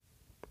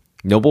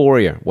Noble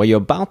Warrior, what you're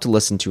about to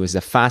listen to is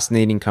a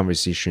fascinating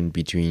conversation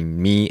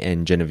between me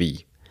and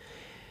Genevieve.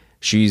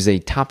 She's a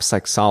top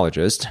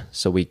sexologist,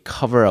 so we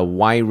cover a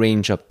wide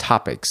range of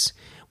topics.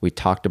 We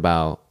talked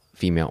about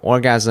female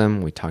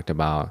orgasm, we talked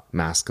about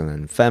masculine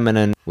and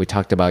feminine, we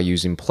talked about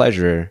using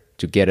pleasure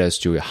to get us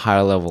to a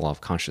higher level of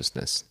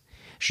consciousness.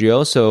 She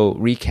also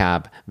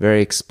recapped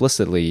very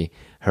explicitly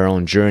her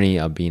own journey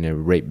of being a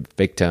rape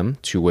victim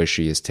to where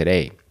she is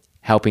today,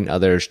 helping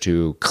others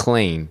to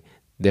claim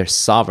their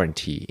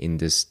sovereignty in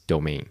this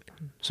domain.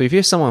 So if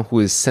you're someone who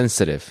is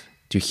sensitive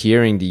to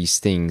hearing these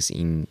things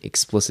in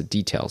explicit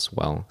details,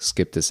 well,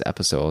 skip this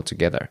episode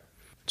altogether.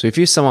 So if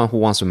you're someone who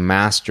wants to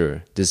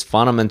master this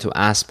fundamental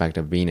aspect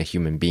of being a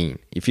human being,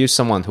 if you're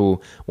someone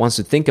who wants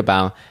to think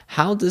about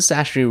how this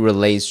actually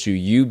relates to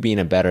you being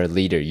a better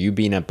leader, you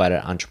being a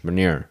better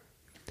entrepreneur,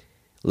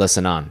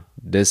 listen on.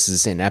 This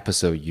is an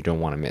episode you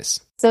don't want to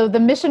miss. So the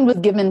mission was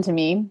given to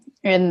me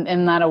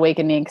in that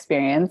awakening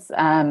experience.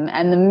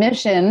 And the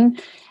mission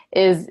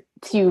is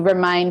to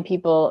remind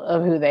people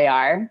of who they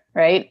are,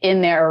 right?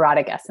 In their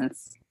erotic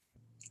essence.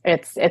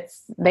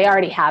 They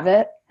already have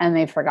it and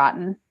they've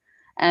forgotten.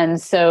 And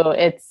so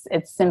it's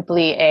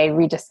simply a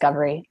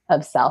rediscovery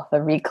of self,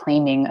 a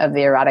reclaiming of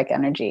the erotic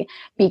energy.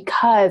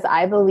 Because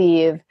I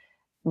believe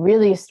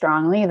really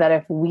strongly that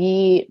if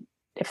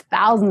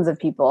thousands of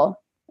people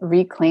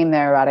reclaim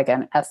their erotic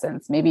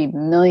essence, maybe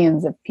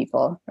millions of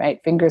people,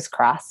 right? Fingers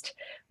crossed,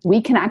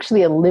 we can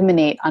actually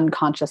eliminate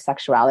unconscious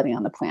sexuality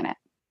on the planet.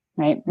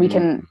 Right?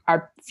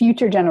 Our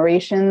future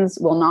generations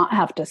will not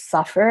have to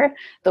suffer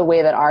the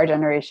way that our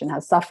generation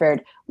has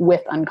suffered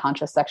with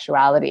unconscious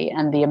sexuality,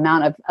 and the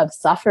amount of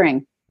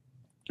suffering,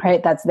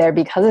 right, that's there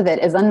because of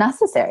it is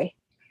unnecessary.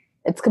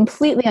 It's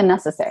completely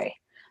unnecessary.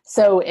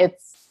 So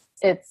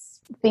it's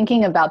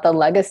thinking about the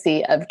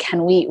legacy of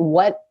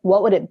what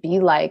would it be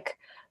like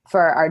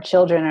for our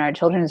children and our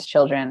children's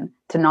children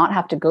to not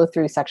have to go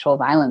through sexual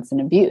violence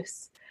and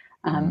abuse?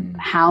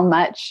 How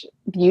much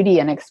beauty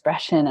and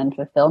expression and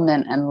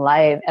fulfillment and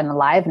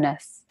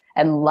aliveness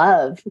and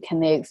love can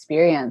they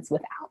experience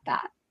without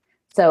that?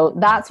 So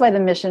that's why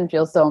the mission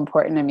feels so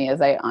important to me,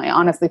 is I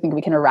honestly think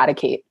we can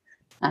eradicate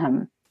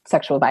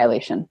sexual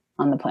violation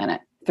on the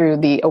planet through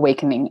the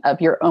awakening of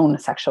your own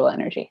sexual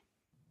energy.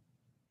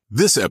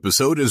 This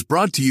episode is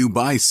brought to you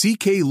by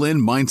CK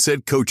Lin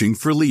Mindset Coaching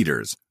for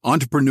leaders,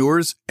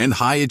 entrepreneurs, and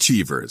high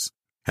achievers.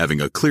 Having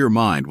a clear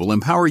mind will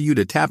empower you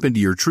to tap into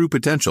your true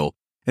potential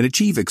and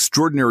achieve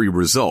extraordinary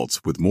results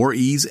with more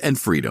ease and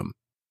freedom.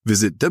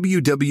 Visit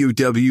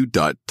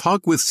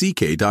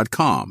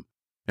www.talkwithck.com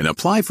and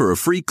apply for a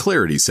free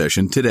clarity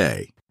session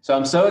today. So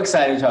I'm so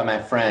excited to have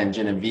my friend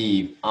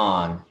Genevieve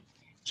on.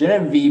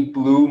 Genevieve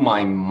blew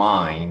my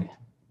mind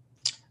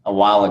a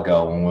while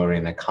ago when we were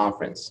in a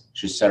conference.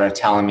 She started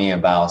telling me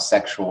about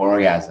sexual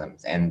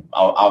orgasms, and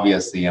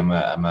obviously I'm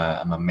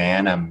a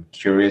man. I'm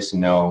curious to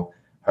know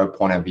her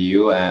point of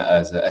view,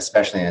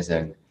 especially as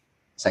a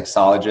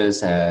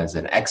sexologist, as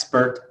an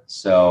expert.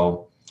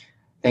 So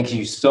thank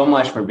you so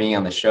much for being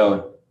on the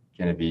show,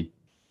 Genevieve.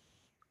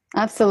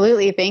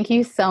 Absolutely. Thank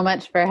you so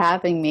much for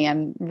having me.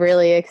 I'm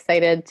really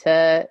excited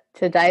to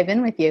dive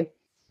in with you.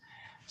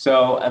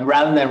 So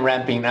rather than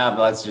ramping up,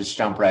 let's just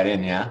jump right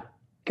in, yeah?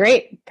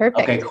 Great.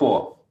 Perfect. Okay,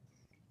 cool.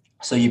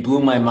 So you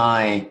blew my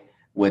mind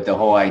with the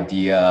whole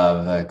idea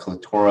of the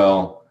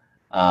clitoral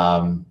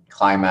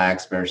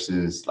climax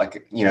versus, like,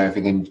 if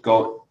you can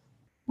go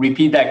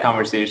repeat that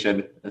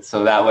conversation,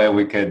 so that way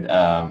we could,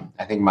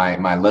 I think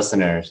my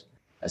listeners,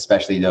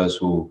 especially those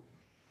who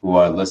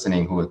are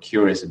listening, who are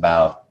curious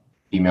about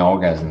female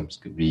orgasms,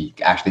 could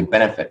actually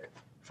benefit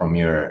from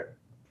your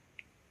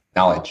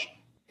knowledge.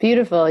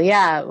 Beautiful.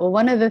 Yeah. Well,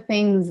 one of the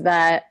things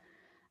that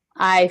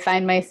I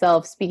find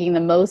myself speaking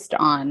the most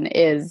on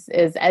is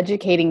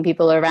educating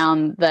people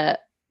around the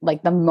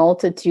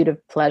multitude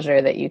of pleasure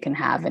that you can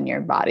have in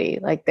your body.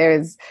 Like,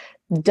 there's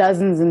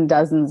dozens and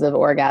dozens of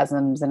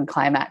orgasms and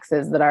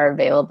climaxes that are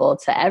available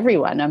to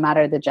everyone, no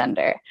matter the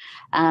gender.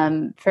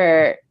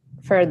 For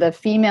the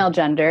female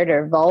gendered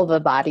or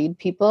vulva-bodied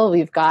people,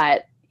 we've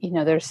got,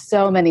 there's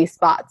so many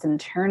spots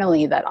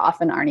internally that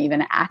often aren't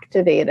even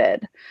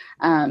activated,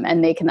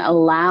 and they can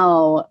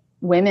allow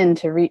women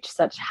to reach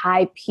such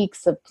high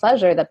peaks of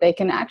pleasure that they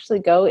can actually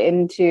go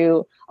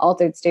into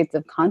altered states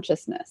of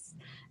consciousness.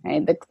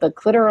 Right? The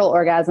clitoral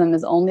orgasm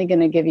is only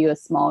going to give you a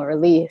small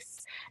release.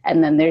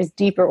 And then there's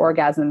deeper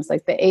orgasms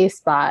like the A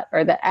spot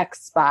or the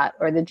X spot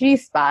or the G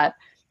spot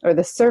or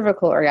the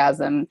cervical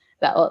orgasm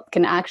that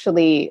can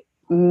actually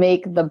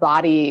make the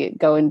body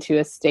go into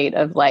a state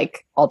of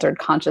like altered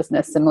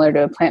consciousness, similar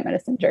to a plant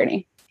medicine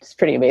journey. It's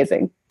pretty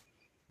amazing.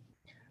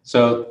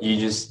 So you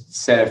just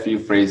said a few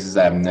phrases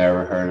I've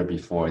never heard of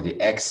before. The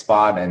X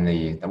spot and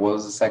what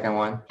was the second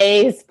one?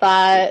 A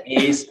spot.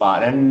 A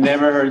spot. I've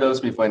never heard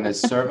those before. And the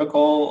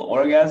cervical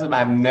orgasm,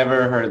 I've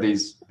never heard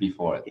these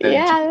before. The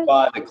G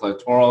spot, the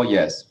clitoral,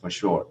 yes, for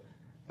sure.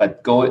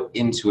 But go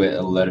into it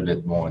a little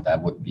bit more.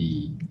 That would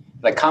be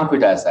like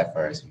concretize that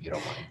first, if you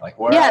don't mind. Like,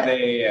 where are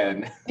they?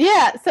 And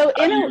so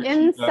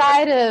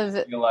inside of,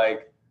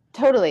 like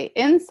Totally.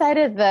 Inside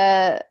of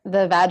the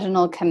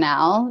vaginal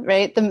canal,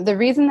 right? The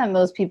reason that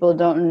most people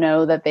don't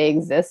know that they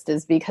exist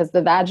is because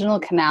the vaginal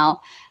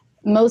canal,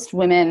 most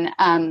women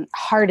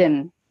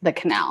harden the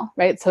canal,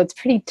 right? So it's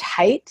pretty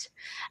tight.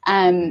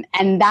 And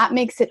that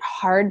makes it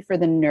hard for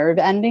the nerve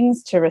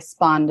endings to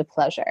respond to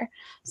pleasure.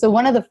 So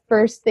one of the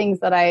first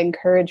things that I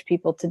encourage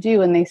people to do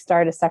when they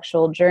start a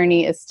sexual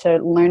journey is to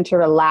learn to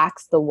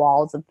relax the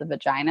walls of the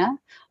vagina.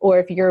 Or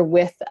if you're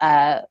with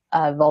a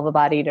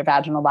vulva-bodied or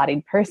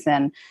vaginal-bodied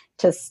person,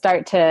 to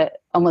start to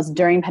almost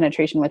during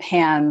penetration with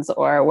hands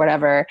or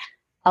whatever,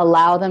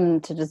 allow them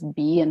to just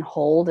be and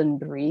hold and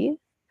breathe.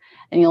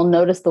 And you'll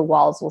notice the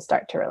walls will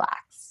start to relax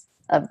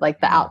of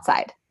like the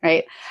outside,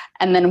 right?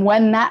 And then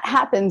when that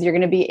happens, you're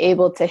going to be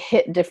able to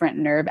hit different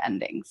nerve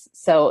endings.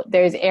 So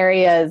there's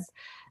areas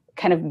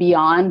kind of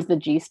beyond the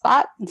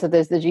G-spot. So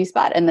there's the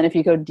G-spot. And then if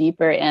you go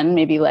deeper in,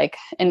 maybe like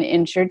an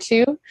inch or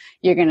two,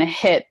 you're going to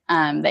hit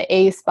the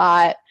A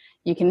spot.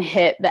 You can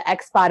hit the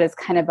X spot is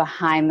kind of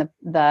behind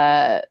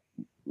the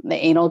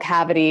anal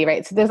cavity,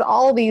 right? So there's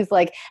all these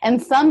like,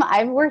 and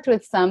I've worked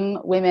with some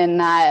women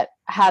that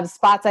have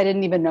spots I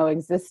didn't even know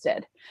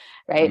existed,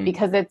 right?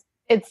 Because it's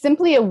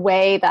simply a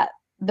way that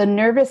the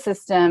nervous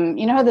system,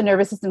 you know how the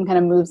nervous system kind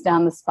of moves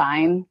down the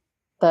spine,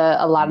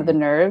 a lot of the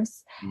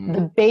nerves,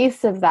 the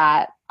base of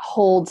that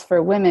holds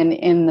for women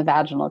in the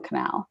vaginal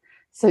canal.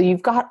 So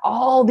you've got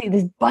all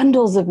these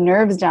bundles of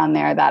nerves down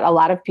there that a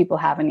lot of people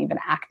haven't even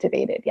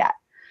activated yet,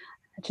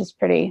 which is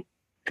pretty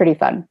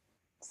fun.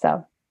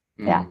 So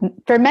yeah,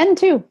 for men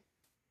too.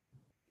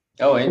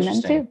 Oh,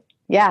 interesting. For men too.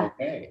 Yeah.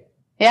 Okay.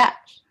 Yeah.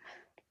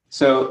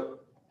 So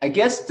I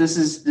guess this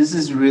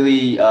is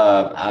really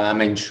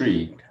I'm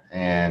intrigued,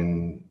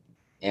 and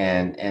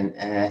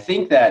I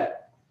think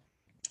that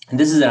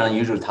this is an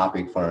unusual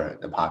topic for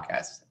the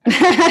podcast.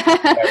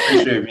 I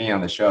appreciate being on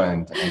the show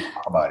and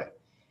talk about it.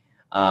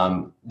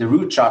 The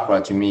root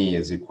chakra to me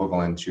is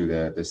equivalent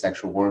to the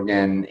sexual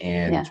organ,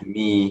 and to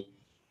me,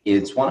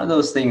 it's one of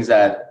those things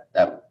that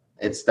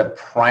it's the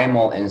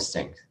primal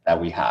instinct that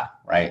we have,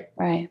 right?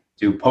 Right.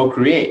 To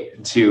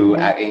procreate, to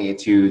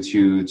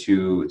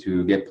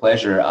get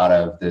pleasure out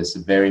of this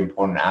very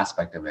important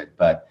aspect of it.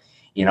 But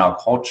in our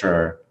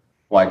culture,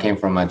 well, I came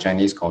from a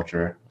Chinese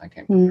culture. Right,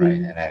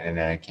 and then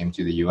I came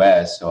to the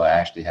U.S., so I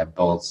actually have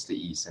both the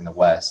East and the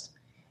West.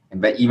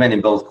 But even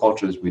in both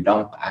cultures, we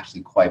don't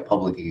actually quite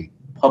publicly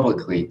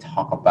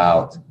talk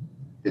about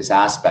this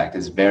aspect,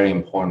 this very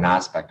important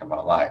aspect of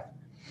our life.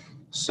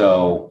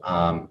 So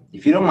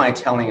if you don't mind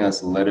telling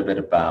us a little bit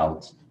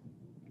about,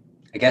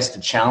 I guess,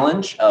 the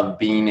challenge of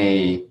being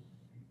I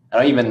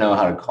don't even know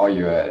how to call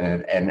you,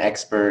 an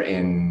expert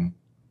in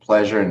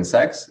pleasure and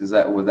sex.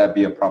 Would that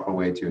be a proper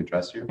way to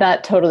address you?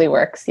 That totally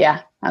works.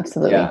 Yeah,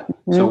 absolutely. Yeah.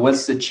 Mm-hmm. So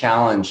what's the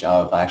challenge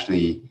of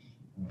actually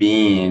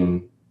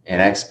being an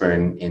expert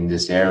in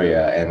this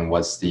area, and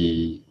what's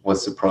the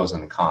pros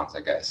and the cons,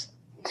 I guess?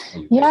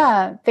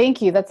 Yeah,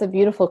 thank you. That's a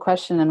beautiful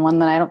question, and one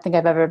that I don't think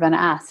I've ever been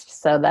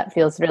asked. So that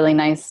feels really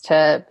nice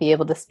to be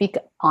able to speak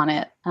on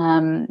it.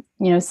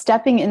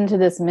 Stepping into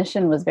this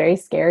mission was very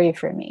scary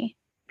for me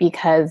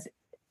because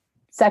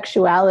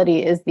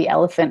sexuality is the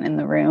elephant in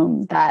the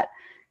room that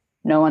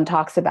no one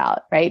talks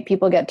about, right?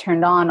 People get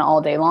turned on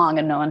all day long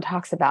and no one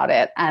talks about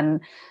it.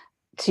 And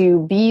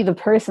to be the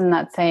person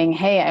that's saying,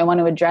 hey, I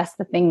want to address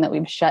the thing that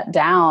we've shut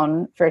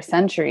down for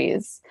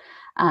centuries.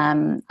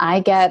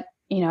 I get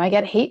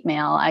hate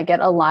mail. I get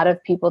a lot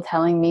of people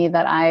telling me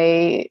that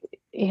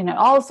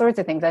all sorts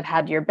of things. I've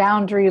had your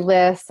boundary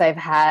lists. I've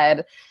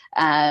had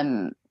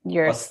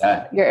your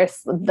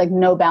like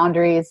no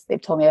boundaries.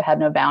 They've told me I've had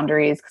no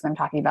boundaries because I'm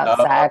talking about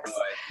sex.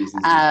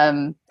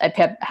 I've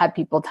had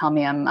people tell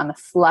me I'm a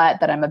slut,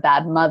 that I'm a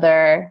bad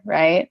mother,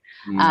 right?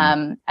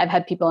 I've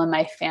had people in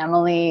my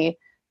family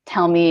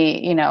tell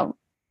me,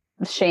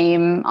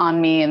 shame on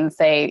me and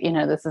say,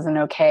 this isn't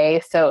okay.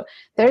 So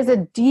there's a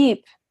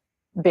deep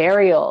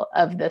burial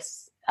of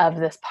this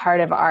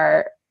part of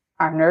our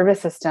nervous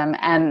system,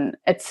 and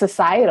it's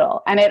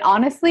societal, and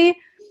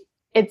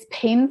it's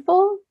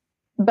painful,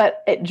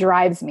 but it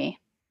drives me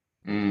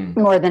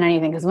more than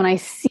anything. Because when I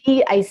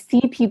see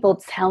people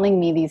telling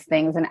me these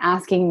things and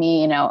asking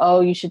me,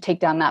 oh, you should take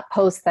down that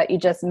post that you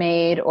just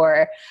made,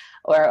 or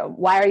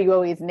why are you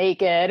always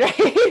naked?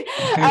 Right?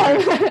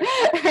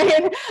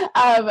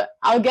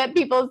 I'll get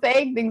people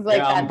saying things like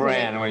that. On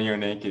brand when you're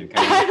naked.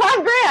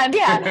 On brand,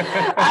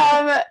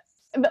 yeah.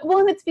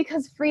 Well, it's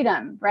because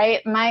freedom,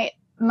 right? My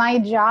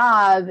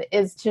job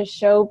is to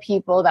show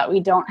people that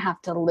we don't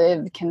have to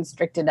live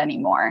constricted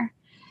anymore.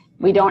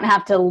 We don't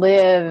have to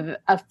live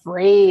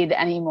afraid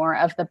anymore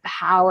of the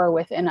power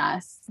within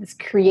us, this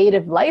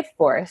creative life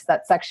force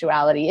that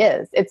sexuality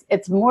is.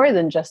 It's more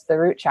than just the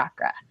root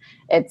chakra.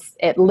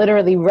 It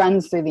literally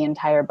runs through the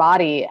entire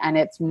body, and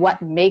it's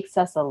what makes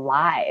us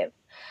alive.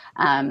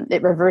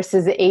 It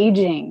reverses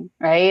aging,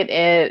 right?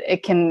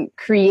 It can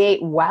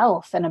create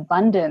wealth and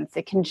abundance.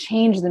 It can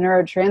change the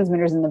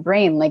neurotransmitters in the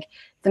brain. Like,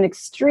 it's an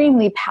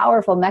extremely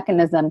powerful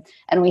mechanism,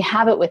 and we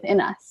have it within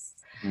us.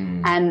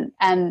 And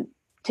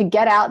to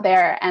get out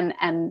there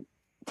and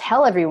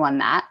tell everyone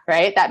that,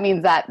 right? That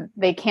means that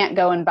they can't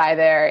go and buy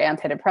their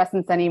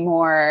antidepressants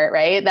anymore,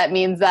 right? That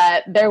means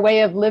that their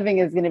way of living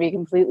is going to be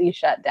completely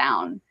shut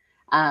down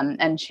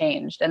and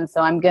changed. And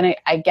so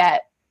I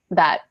get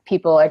that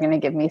people are going to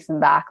give me some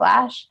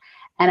backlash,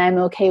 and I'm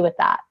okay with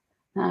that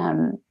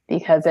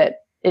because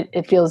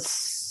it feels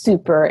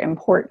super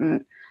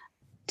important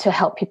to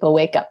help people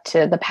wake up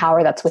to the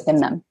power that's within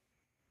them.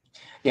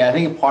 Yeah, I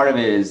think part of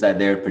it is that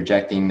they're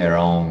projecting their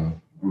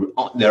own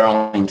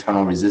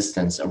internal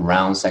resistance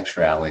around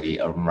sexuality,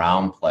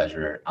 around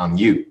pleasure on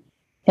you.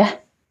 Yeah.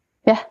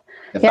 Yeah.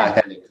 The fact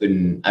that they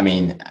couldn't, I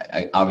mean,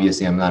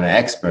 obviously I'm not an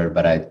expert,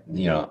 but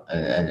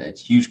a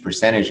huge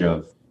percentage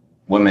of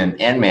women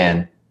and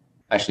men,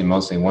 actually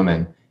mostly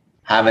women,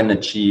 haven't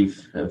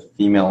achieved a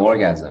female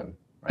orgasm.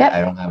 Right? Yep.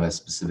 I don't have a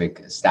specific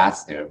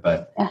stats there,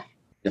 but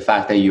the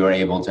fact that you are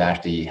able to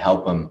actually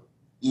help them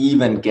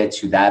even get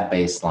to that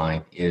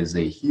baseline is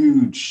a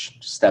huge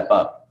step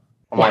up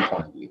from my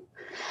point of view.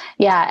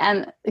 Yeah.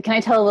 And can I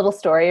tell a little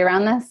story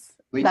around this?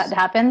 Please. That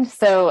happened?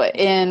 So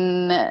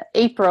in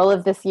April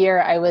of this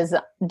year, I was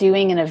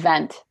doing an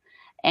event,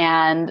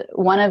 and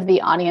one of the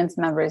audience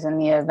members in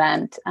the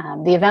event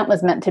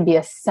was meant to be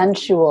a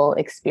sensual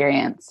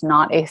experience,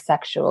 not a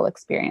sexual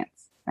experience,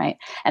 right?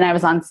 And I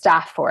was on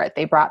staff for it.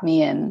 They brought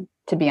me in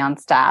to be on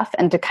staff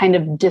and to kind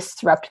of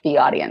disrupt the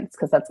audience,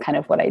 because that's kind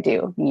of what I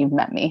do. You've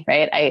met me,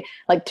 right? I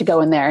like to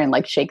go in there and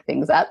like shake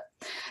things up.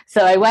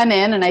 So I went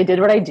in and I did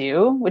what I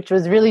do, which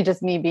was really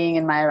just me being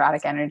in my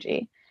erotic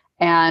energy.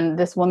 And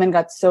this woman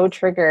got so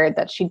triggered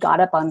that she got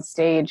up on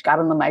stage, got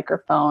on the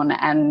microphone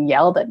and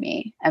yelled at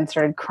me and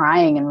started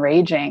crying and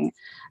raging.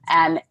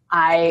 And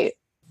I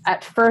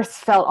at first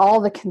felt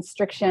all the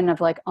constriction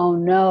of like, oh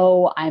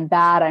no, I'm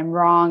bad, I'm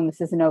wrong,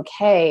 this isn't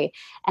okay.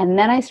 And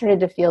then I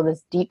started to feel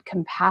this deep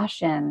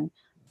compassion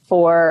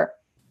for,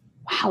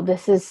 wow,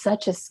 this is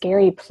such a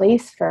scary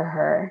place for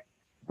her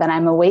that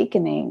I'm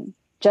awakening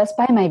just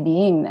by my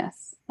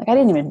beingness. Like I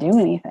didn't even do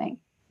anything,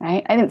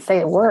 right? I didn't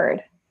say a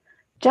word,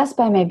 just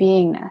by my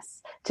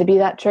beingness to be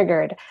that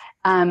triggered.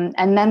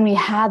 And then we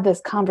had this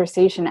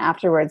conversation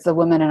afterwards, the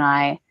woman and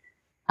I,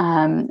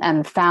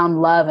 and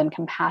found love and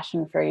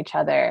compassion for each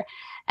other.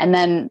 And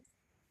then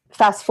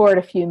fast forward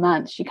a few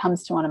months, she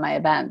comes to one of my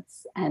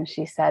events and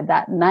she said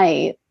that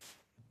night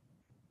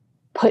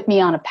put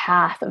me on a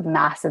path of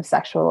massive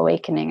sexual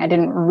awakening. I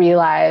didn't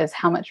realize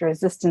how much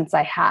resistance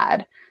I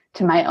had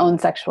to my own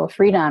sexual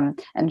freedom.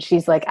 And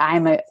she's like,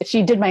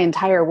 she did my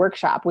entire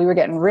workshop. We were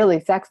getting really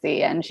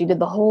sexy and she did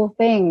the whole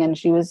thing and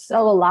she was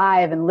so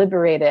alive and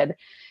liberated.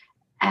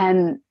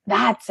 And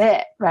that's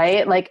it,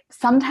 right? Like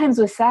sometimes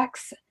with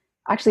sex,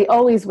 actually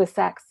always with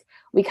sex,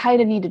 we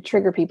kind of need to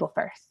trigger people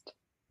first.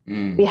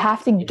 We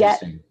have to get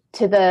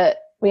to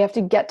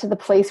the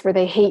place where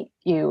they hate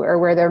you or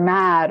where they're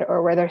mad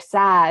or where they're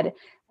sad.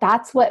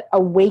 That's what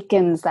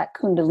awakens that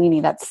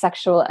kundalini, that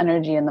sexual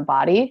energy in the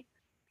body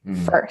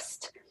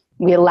first.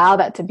 We allow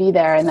that to be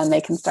there and then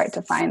they can start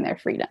to find their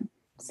freedom.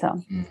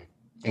 So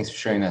thanks for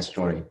sharing that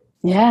story.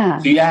 Yeah.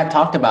 So you had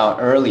talked about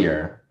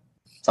earlier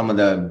some of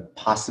the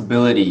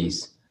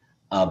possibilities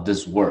of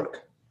this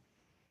work.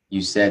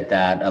 You said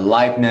that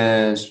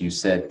aliveness, you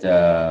said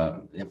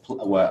the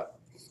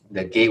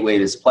gateway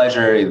is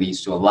pleasure, it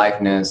leads to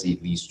aliveness,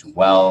 it leads to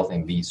wealth,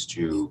 and leads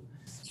to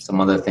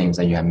some other things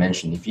that you have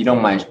mentioned. If you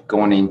don't mind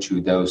going into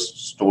those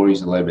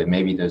stories a little bit,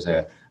 maybe there's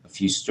a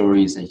few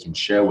stories that you can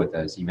share with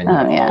us, even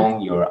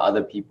your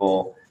other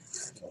people.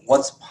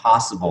 What's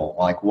possible?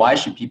 Like, why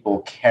should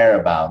people care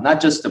about not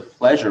just the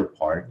pleasure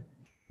part,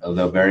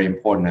 although very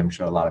important, I'm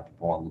sure a lot of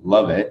people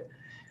love it.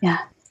 Yeah.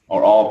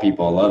 Or all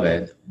people love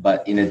it.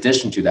 But in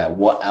addition to that,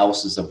 what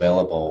else is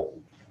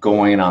available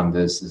going on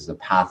this is a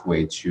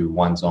pathway to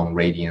one's own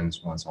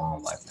radiance, one's own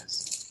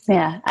aliveness?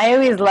 Yeah. I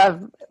always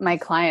love my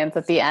clients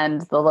at the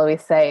end. They'll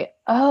always say,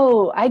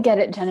 oh, I get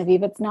it,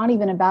 Genevieve. It's not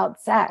even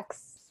about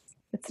sex.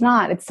 It's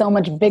not. It's so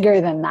much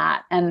bigger than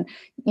that. And,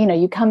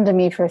 you come to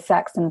me for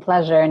sex and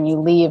pleasure and you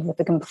leave with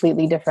a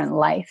completely different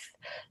life.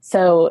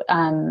 So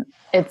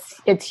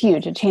it's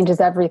huge. It changes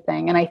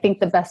everything. And I think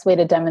the best way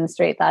to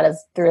demonstrate that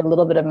is through a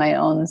little bit of my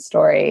own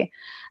story,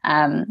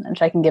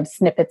 which I can give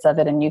snippets of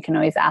it and you can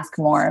always ask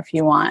more if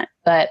you want.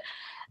 But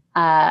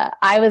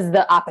I was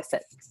the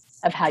opposite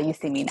of how you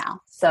see me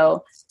now.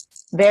 So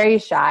very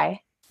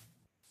shy,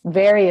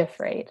 very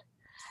afraid.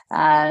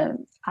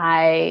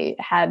 I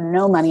had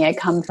no money. I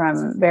come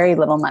from very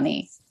little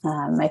money.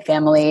 My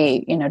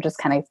family, just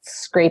kind of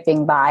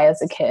scraping by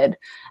as a kid.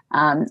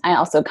 I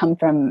also come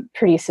from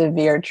pretty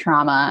severe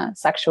trauma,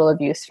 sexual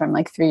abuse from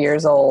like 3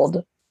 years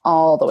old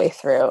all the way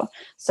through.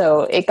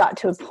 So it got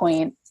to a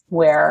point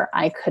where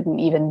I couldn't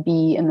even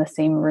be in the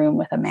same room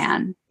with a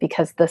man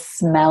because the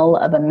smell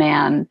of a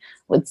man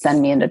would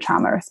send me into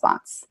trauma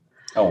response.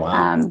 Oh,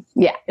 wow.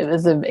 Yeah, it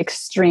was an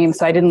extreme.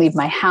 So I didn't leave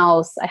my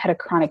house. I had a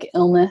chronic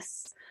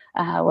illness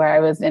where I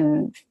was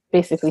in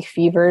basically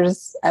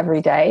fevers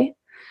every day.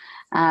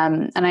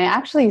 And I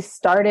actually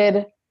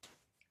started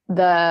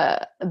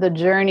the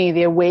journey,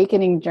 the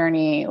awakening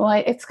journey.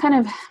 Well,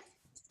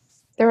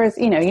 there was,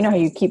 you know how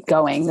you keep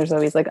going, there's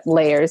always like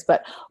layers,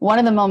 but one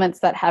of the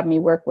moments that had me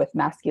work with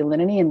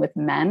masculinity and with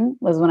men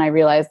was when I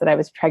realized that I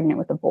was pregnant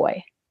with a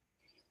boy.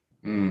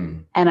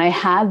 And I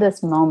had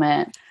this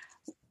moment,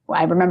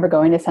 I remember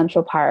going to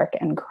Central Park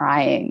and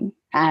crying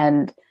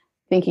and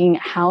thinking,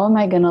 how am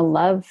I going to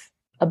love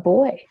a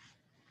boy?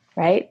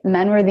 Right?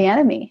 Men were the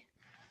enemy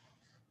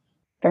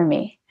for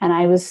me. And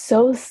I was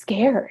so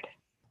scared.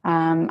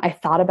 I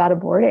thought about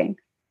aborting.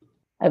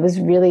 I was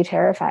really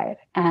terrified.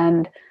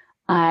 And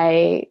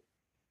I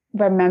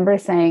remember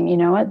saying, you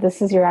know what,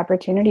 this is your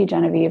opportunity,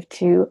 Genevieve,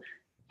 to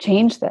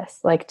change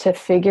this, like to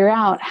figure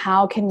out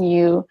how can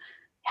your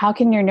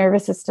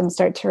nervous system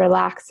start to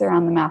relax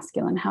around the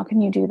masculine? How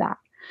can you do that?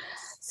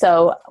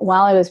 So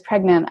while I was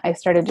pregnant, I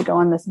started to go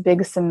on this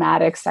big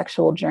somatic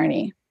sexual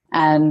journey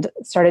and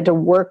started to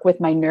work with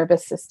my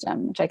nervous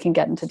system, which I can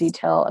get into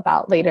detail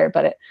about later.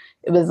 But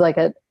it was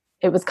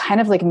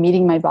kind of like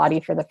meeting my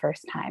body for the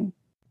first time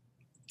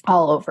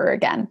all over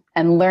again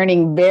and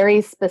learning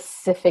very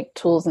specific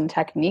tools and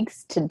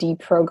techniques to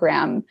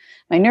deprogram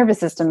my nervous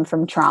system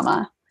from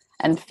trauma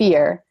and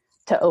fear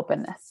to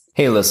openness.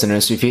 Hey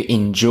listeners, if you're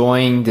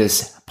enjoying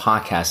this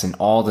podcast and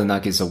all the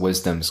nuggets of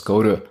wisdoms,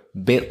 go to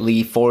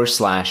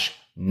bit.ly/Noble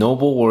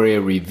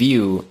Warrior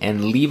Review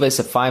and leave us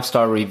a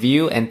 5-star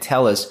review and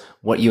tell us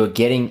what you're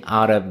getting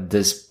out of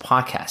this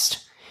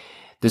podcast.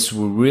 This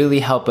will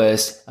really help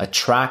us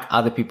attract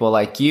other people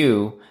like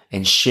you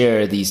and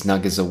share these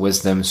nuggets of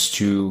wisdoms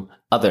to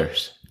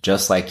others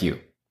just like you.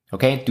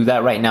 Okay, do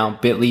that right now,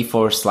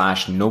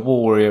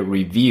 bit.ly/Noble Warrior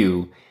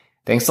Review.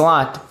 Thanks a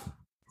lot.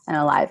 And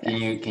alive.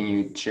 Can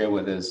you share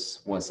with us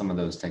what some of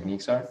those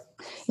techniques are?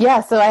 Yeah,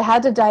 so I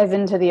had to dive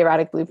into the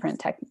erotic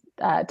blueprint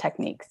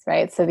techniques,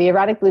 right? So the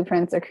erotic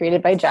blueprints are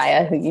created by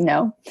Jaya, who you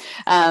know,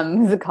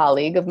 who's a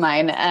colleague of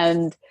mine,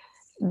 and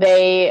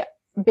they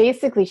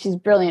basically, she's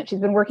brilliant. She's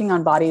been working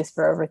on bodies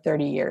for over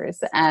 30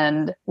 years.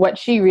 And what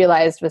she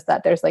realized was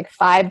that there's like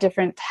 5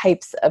 different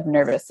types of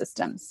nervous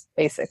systems,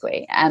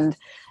 basically. And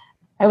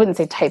I wouldn't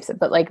say types,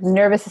 but like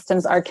nervous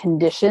systems are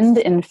conditioned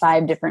in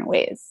 5 different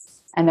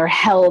ways. And they're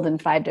held in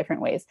 5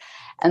 different ways.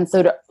 And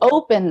so to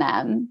open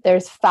them,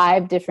 there's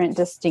 5 different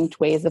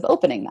distinct ways of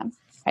opening them,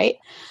 right?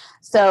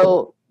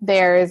 So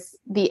there's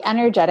the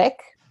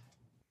energetic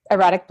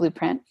erotic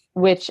blueprint,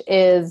 which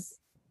is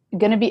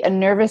going to be a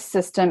nervous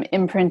system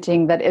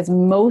imprinting that is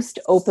most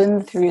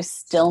open through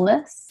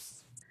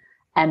stillness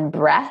and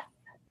breath,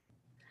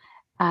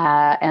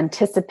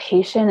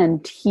 anticipation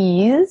and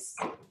tease.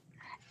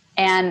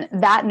 And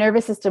that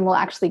nervous system will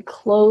actually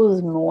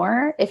close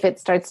more if it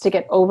starts to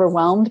get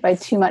overwhelmed by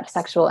too much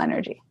sexual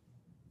energy,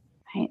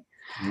 right?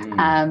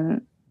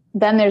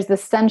 Then there's the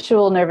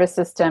sensual nervous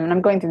system, and I'm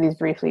going through these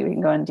briefly. We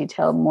can go in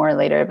detail more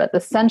later, but the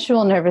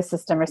sensual nervous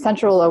system or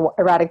sensual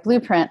erotic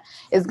blueprint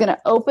is going to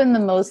open the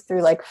most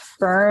through like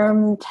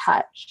firm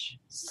touch,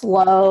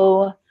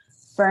 slow,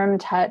 firm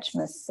touch,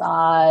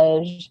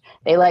 massage.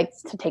 They like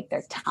to take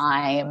their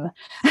time.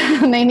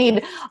 They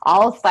need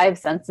all 5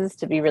 senses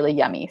to be really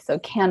yummy. So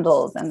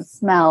candles and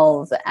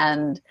smells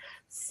and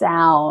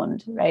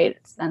sound, right?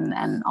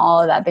 And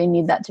all of that. They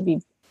need that to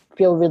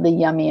feel really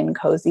yummy and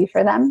cozy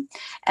for them.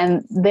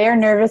 And their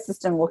nervous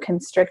system will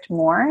constrict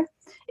more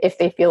if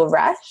they feel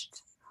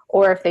rushed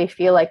or if they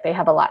feel like they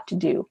have a lot to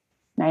do,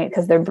 right?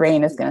 Because their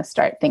brain is going to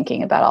start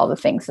thinking about all the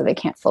things so they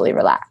can't fully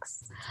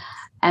relax.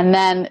 And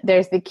then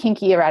there's the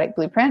kinky erotic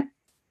blueprint.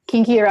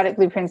 Kinky erotic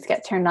blueprints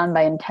get turned on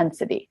by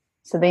intensity.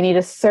 So they need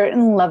a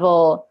certain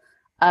level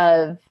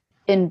of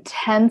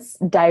intense,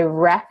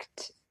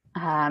 direct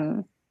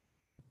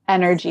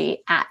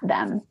energy at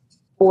them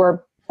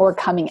or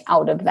coming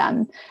out of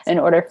them in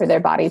order for their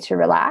body to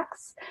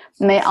relax.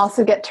 And they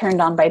also get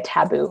turned on by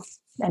taboo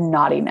and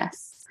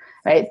naughtiness,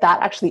 right?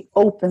 That actually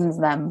opens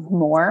them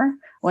more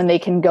when they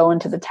can go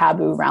into the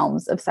taboo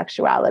realms of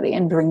sexuality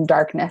and bring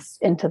darkness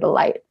into the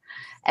light.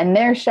 And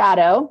their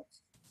shadow,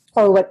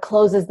 or what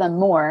closes them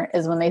more,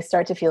 is when they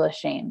start to feel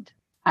ashamed,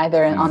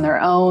 either on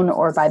their own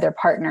or by their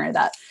partner,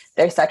 that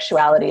their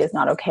sexuality is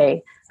not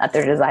okay, that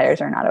their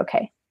desires are not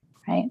okay,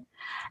 right?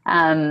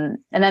 And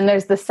then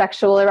there's the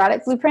sexual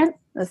erotic blueprint.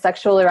 The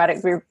sexual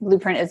erotic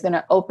blueprint is going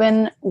to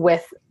open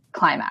with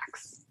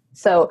climax.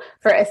 So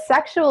for a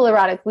sexual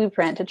erotic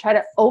blueprint, to try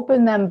to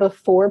open them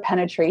before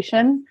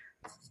penetration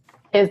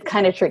is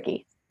kind of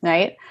tricky,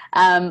 right?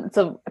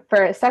 So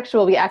for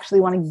sexual, we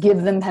actually want to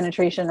give them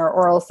penetration or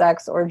oral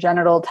sex or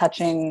genital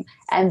touching,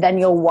 and then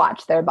you'll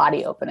watch their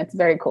body open. It's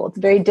very cool. It's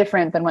very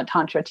different than what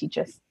Tantra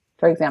teaches,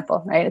 for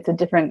example, right? It's a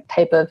different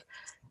type of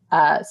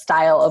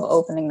style of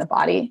opening the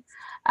body.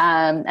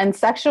 And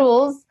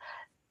sexuals,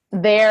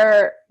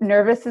 their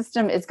nervous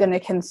system is going to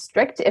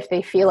constrict if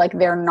they feel like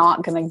they're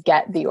not going to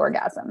get the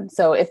orgasm.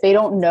 So if they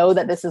don't know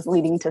that this is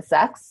leading to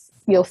sex,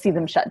 you'll see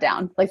them shut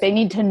down. Like they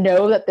need to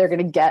know that they're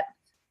going to get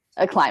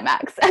a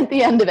climax at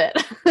the end of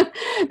it.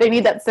 They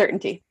need that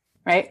certainty,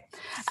 right?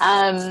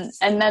 And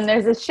then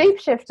there's a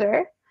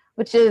shapeshifter,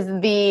 which is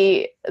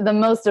the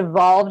most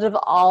evolved of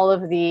all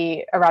of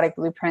the erotic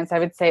blueprints. I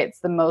would say it's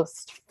the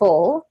most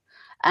full.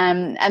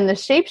 And the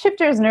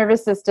shapeshifter's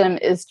nervous system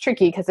is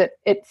tricky because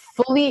it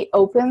fully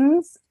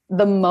opens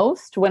the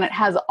most when it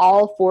has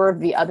all 4 of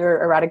the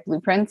other erotic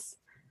blueprints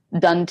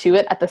done to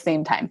it at the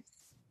same time.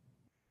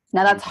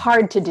 Now that's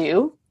hard to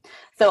do.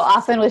 So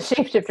often with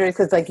shapeshifters,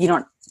 because like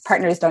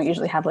partners don't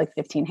usually have like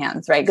 15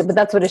 hands, right? But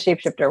that's what a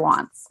shapeshifter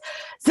wants.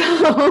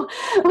 So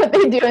what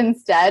they do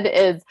instead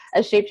is a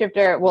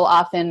shapeshifter will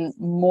often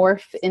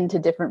morph into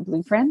different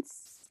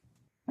blueprints,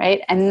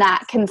 right? And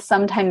that can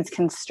sometimes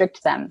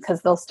constrict them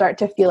because they'll start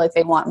to feel like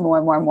they want more.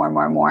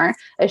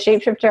 A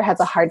shapeshifter has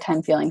a hard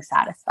time feeling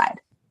satisfied.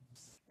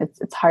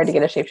 It's hard to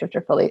get a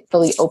shapeshifter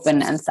fully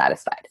open and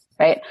satisfied,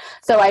 right?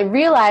 So I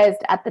realized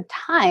at the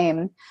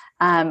time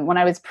when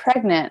I was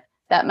pregnant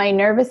that my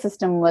nervous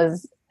system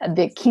was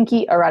the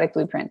kinky erotic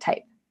blueprint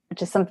type,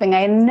 which is something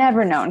I had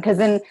never known. Because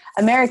in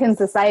American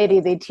society,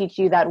 they teach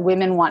you that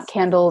women want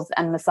candles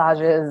and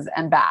massages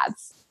and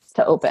baths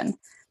to open.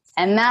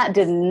 And that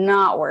did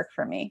not work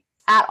for me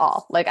at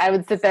all. Like I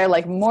would sit there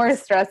like more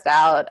stressed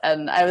out.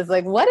 And I was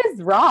like, what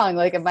is wrong?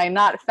 Like, am I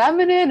not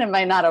feminine? Am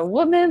I not a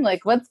woman?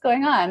 Like, what's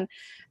going on?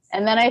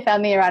 And then I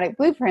found the erotic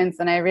blueprints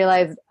and I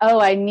realized, oh,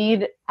 I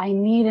need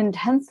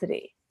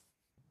intensity.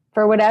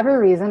 For whatever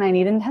reason, I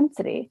need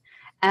intensity.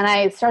 And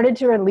I started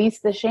to release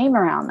the shame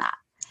around that.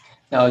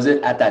 Now, is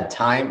it at that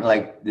time,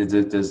 like,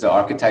 does the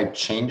archetype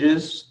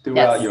changes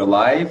throughout your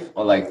life?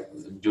 Or like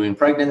during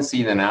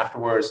pregnancy, then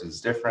afterwards it's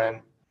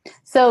different?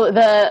 So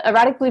the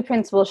erotic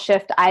blueprints will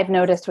shift. I've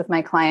noticed with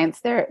my clients,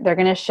 they're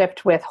going to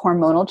shift with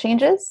hormonal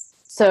changes.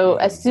 So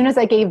as soon as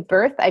I gave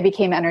birth, I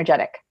became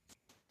energetic.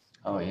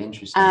 Oh,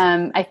 interesting.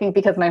 I think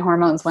because my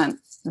hormones went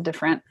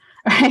different,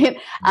 right?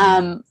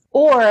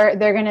 Or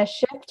they're going to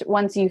shift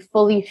once you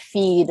fully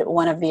feed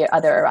one of the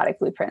other erotic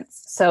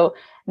blueprints. So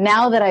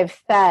now that I've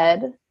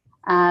fed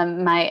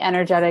my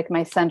energetic,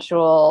 my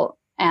sensual,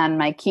 and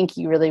my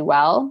kinky really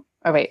well,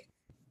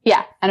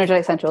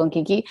 energetic, sensual, and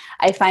kinky,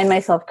 I find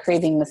myself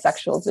craving the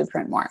sexual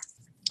blueprint more.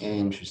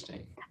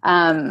 Interesting.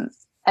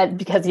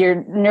 Because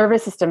your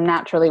nervous system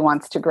naturally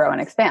wants to grow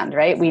and expand,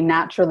 right? We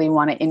naturally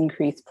want to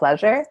increase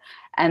pleasure.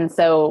 And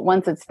so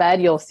once it's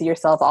fed, you'll see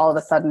yourself all of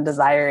a sudden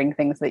desiring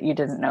things that you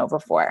didn't know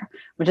before,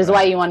 which is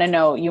why you want to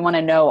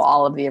know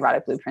all of the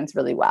erotic blueprints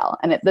really well.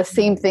 And the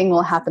same thing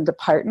will happen to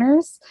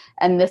partners.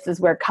 And this is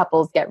where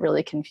couples get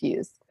really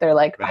confused. They're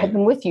like, I've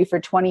been with you for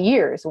 20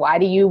 years. Why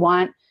do you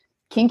want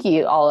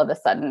kinky all of a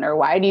sudden? Or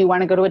why do you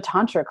want to go to a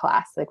tantra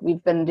class? Like,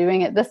 we've been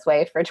doing it this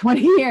way for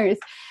 20 years.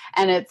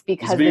 And it's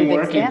because they've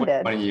expanded.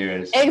 For 20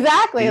 years.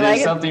 Exactly. Is there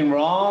something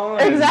wrong?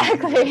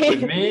 Exactly.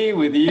 With me,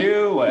 with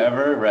you,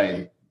 whatever,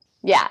 right?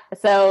 Yeah.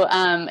 So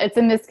it's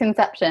a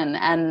misconception,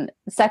 and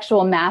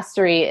sexual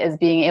mastery is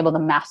being able to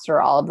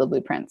master all of the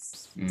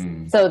blueprints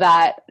so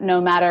that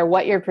no matter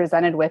what you're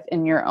presented with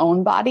in your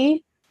own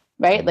body,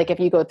 right? Like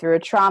if you go through a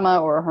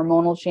trauma or a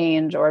hormonal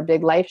change or a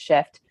big life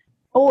shift,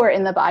 or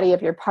in the body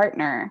of your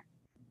partner,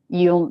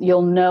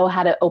 you'll know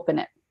how to open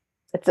it.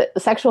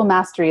 Sexual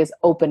mastery is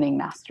opening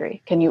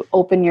mastery. Can you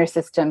open your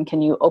system?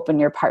 Can you open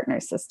your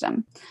partner's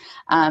system?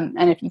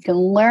 And if you can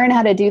learn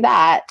how to do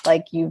that,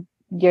 like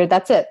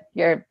that's it.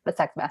 You're a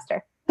sex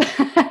master.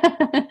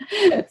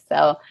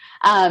 So,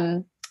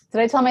 did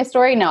I tell my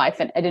story? No, I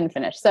didn't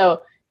finish.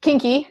 So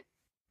kinky,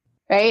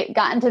 right?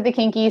 Got into the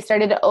kinky,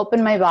 started to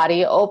open my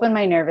body, open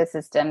my nervous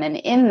system. And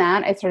in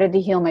that, I started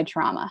to heal my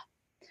trauma.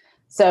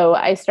 So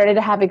I started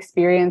to have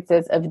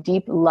experiences of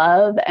deep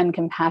love and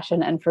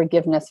compassion and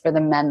forgiveness for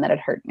the men that had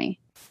hurt me.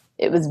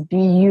 It was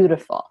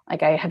beautiful.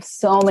 Like I have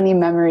so many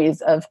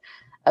memories of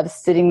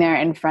sitting there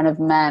in front of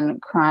men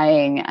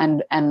crying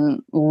and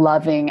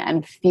loving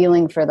and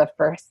feeling for the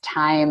first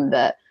time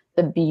the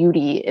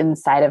beauty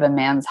inside of a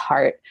man's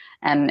heart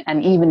and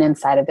even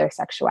inside of their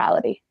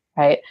sexuality,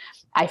 right?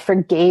 I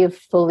forgave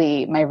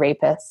fully my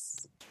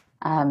rapists,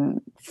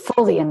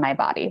 fully in my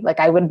body. Like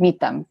I would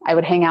meet them. I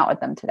would hang out with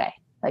them today.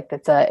 Like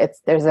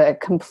there's a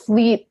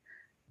complete,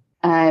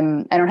 I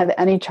don't have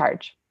any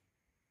charge.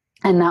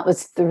 And that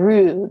was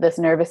through this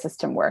nervous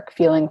system work,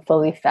 feeling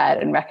fully fed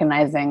and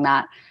recognizing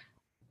that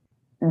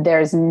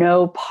there's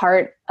no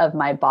part of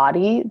my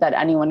body that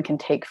anyone can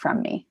take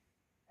from me,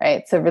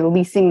 right? So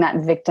releasing that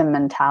victim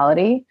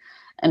mentality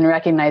and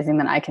recognizing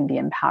that I can be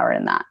empowered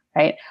in that,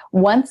 right?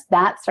 Once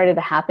that started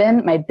to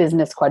happen, my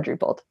business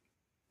quadrupled.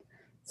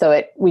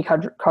 So we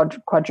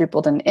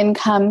quadrupled in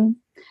income.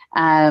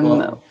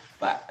 Well,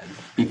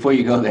 before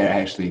you go there,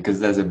 actually, because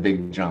that's a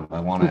big jump, I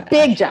want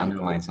to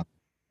underline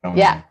something.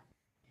 Yeah.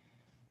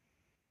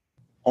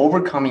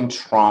 Overcoming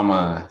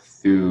trauma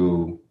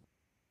through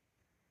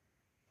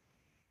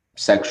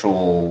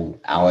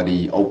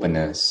sexuality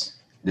openness.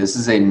 This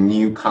is a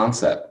new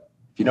concept.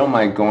 If you don't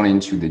mind going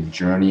into the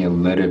journey a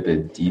little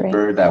bit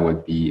deeper, right, that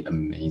would be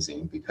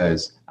amazing,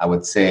 because I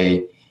would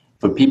say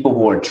for people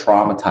who are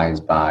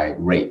traumatized by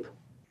rape,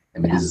 I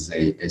mean, this is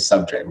a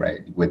subject,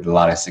 right, with a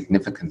lot of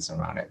significance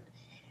around it.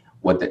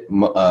 What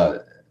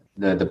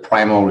the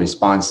primal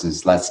response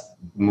is, let's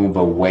move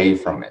away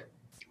from it.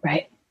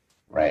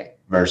 Right.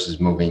 Versus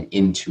moving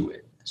into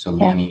it. So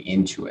leaning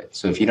into it.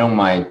 So if you don't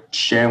mind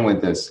sharing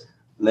with us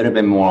little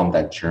bit more on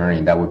that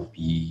journey, that would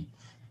be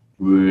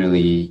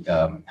really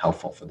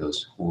helpful for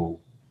those who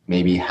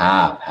maybe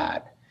have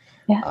had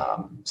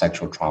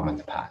sexual trauma in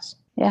the past.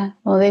 Yeah.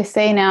 Well, they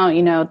say now,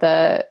 you know,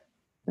 that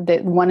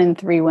 1 in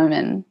 3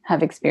 women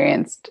have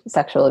experienced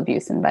sexual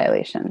abuse and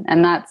violation,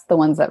 and that's the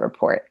ones that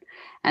report.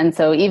 And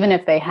so even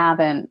if they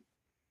haven't,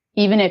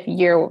 even if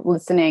you're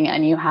listening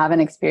and you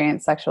haven't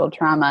experienced sexual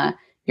trauma,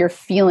 you're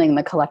feeling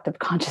the collective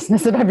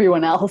consciousness of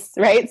everyone else,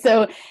 right?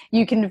 So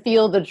you can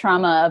feel the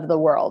trauma of the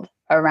world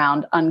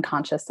around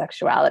unconscious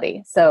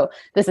sexuality. So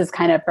this is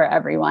kind of for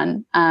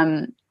everyone.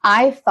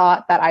 I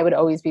thought that I would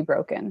always be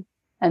broken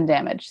and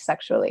damaged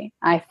sexually.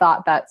 I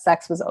thought that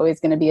sex was always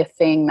going to be a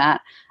thing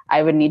that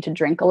I would need to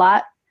drink a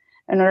lot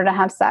in order to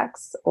have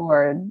sex,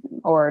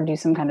 or do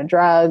some kind of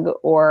drug,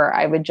 or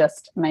I would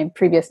just, my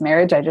previous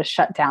marriage, I just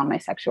shut down my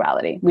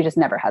sexuality. We just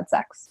never had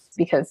sex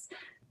because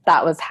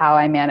that was how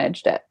I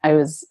managed it. I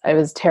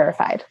was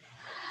terrified.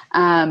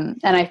 And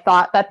I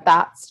thought that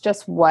that's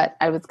just what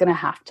I was going to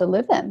have to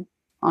live in,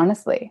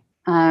 honestly.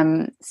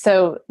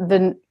 So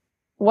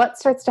what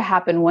starts to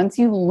happen once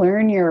you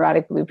learn your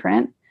erotic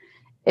blueprint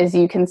is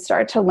you can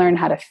start to learn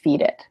how to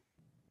feed it.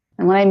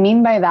 And what I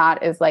mean by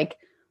that is, like,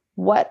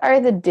 what are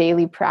the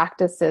daily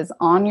practices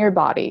on your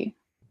body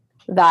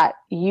that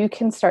you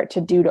can start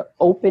to do to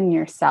open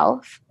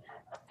yourself?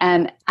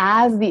 And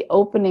as the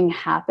opening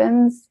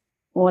happens,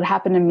 what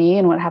happened to me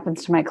and what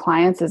happens to my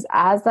clients is,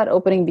 as that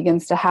opening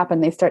begins to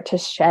happen, they start to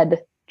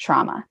shed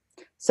trauma.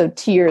 So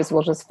tears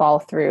will just fall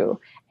through,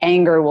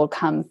 anger will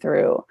come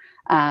through.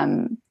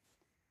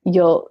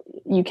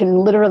 You can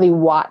literally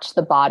watch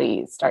the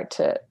body start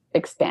to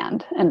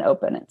expand and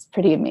open. It's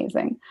pretty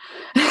amazing.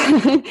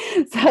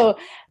 So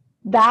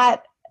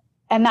that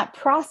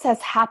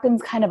process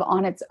happens kind of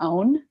on its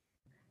own.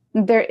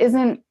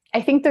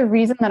 I think the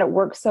reason that it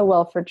works so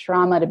well for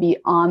trauma to be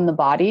on the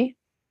body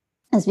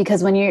is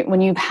because when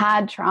you've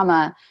had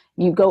trauma,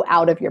 you go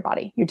out of your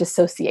body, you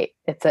dissociate.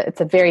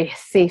 It's a very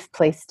safe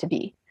place to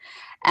be.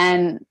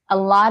 And a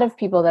lot of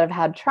people that have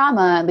had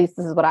trauma, at least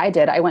this is what I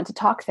did, I went to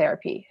talk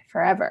therapy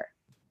forever,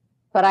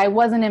 but I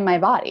wasn't in my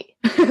body.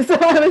 So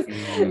I was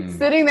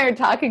sitting there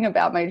talking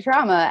about my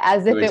trauma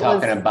as if it was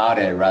talking about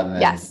it rather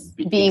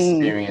than being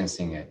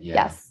experiencing it. Yeah.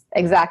 Yes,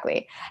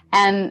 exactly.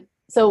 And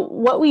so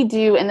what we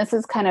do, and this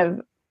is kind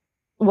of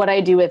what I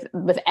do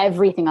with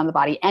everything on the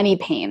body, any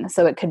pain.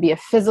 So it could be a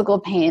physical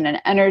pain, an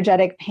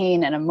energetic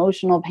pain, an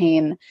emotional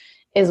pain,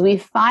 is we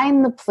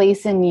find the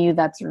place in you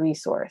that's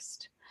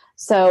resourced.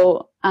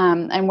 So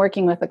I'm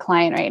working with a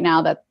client right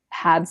now that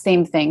had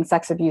same thing,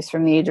 sex abuse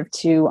from the age of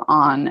 2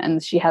 on,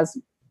 and she has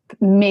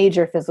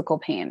major physical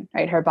pain,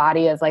 right? Her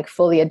body has like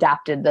fully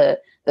adapted the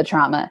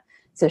trauma.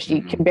 So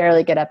she can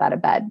barely get up out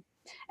of bed.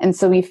 And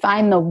so we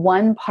find the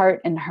one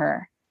part in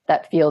her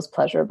that feels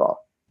pleasurable.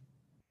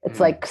 It's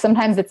like,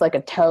 sometimes it's like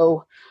a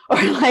toe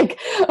or like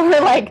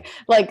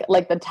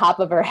the top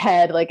of her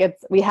head. Like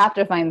we have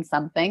to find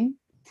something.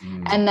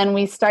 And then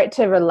we start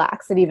to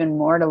relax it even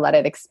more to let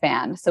it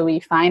expand. So we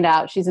find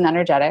out she's an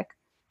energetic.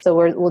 So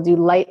we'll do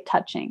light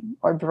touching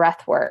or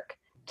breath work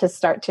to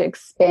start to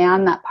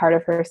expand that part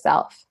of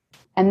herself.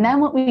 And then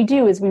what we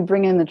do is we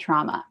bring in the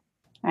trauma,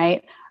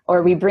 right?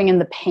 Or we bring in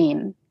the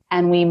pain,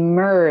 and we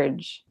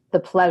merge the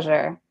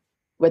pleasure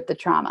with the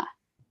trauma,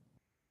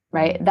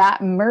 right?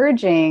 That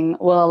merging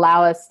will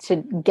allow us to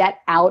get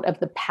out of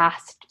the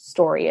past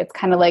story. It's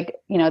kind of like,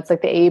 it's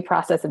like the AE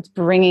process. It's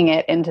bringing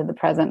it into the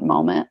present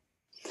moment.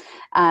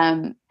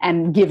 And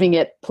giving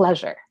it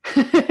pleasure,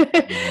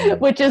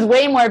 which is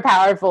way more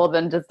powerful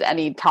than just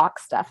any talk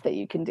stuff that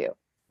you can do,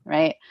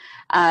 right?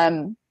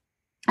 And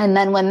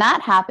then when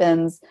that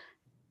happens,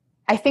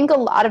 I think a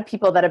lot of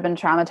people that have been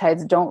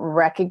traumatized don't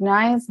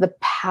recognize the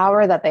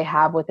power that they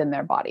have within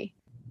their body,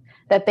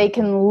 that they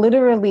can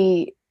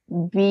literally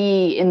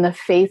be in the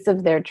face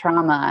of their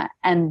trauma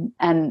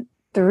and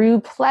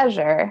through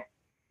pleasure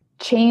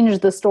change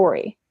the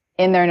story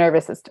in their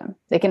nervous system.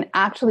 They can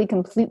actually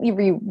completely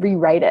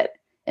rewrite it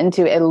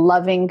into a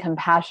loving,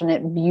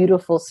 compassionate,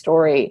 beautiful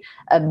story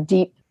of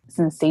deep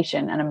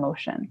sensation and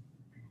emotion,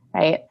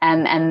 right?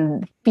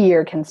 And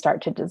fear can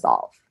start to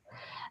dissolve.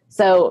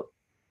 So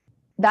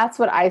that's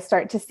what I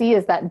start to see,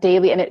 is that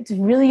daily, and it's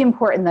really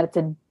important that it's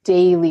a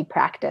daily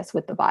practice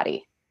with the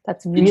body.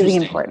 That's really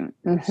important.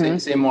 Mm-hmm.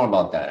 Say more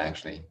about that,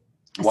 actually.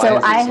 Why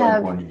is it so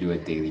important to do a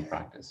daily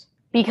practice?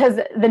 Because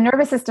the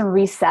nervous system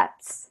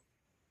resets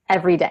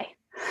every day.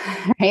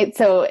 Right.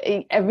 So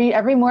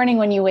every morning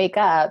when you wake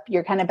up,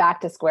 you're kind of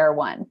back to square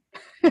one.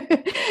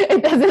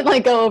 It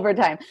doesn't go over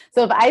time.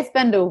 So if I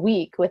spend a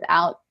week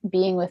without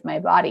being with my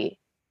body,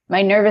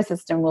 my nervous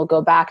system will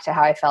go back to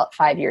how I felt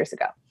 5 years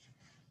ago.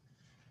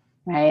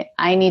 Right.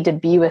 I need to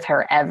be with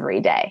her every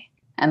day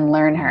and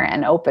learn her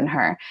and open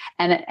her.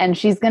 And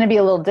she's going to be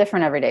a little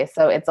different every day.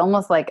 So it's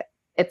almost like,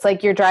 it's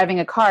like you're driving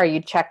a car. You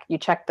check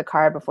the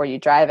car before you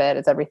drive it.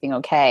 Is everything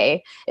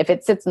okay? If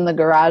it sits in the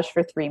garage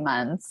for 3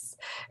 months,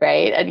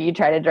 right, and you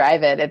try to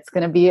drive it, it's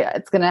going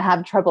to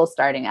have trouble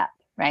starting up,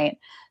 right?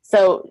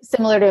 So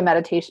similar to a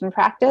meditation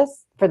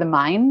practice for the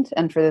mind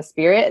and for the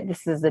spirit,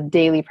 this is a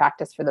daily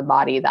practice for the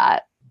body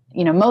that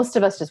most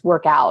of us just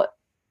work out,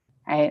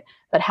 right?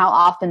 But how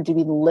often do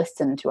we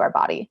listen to our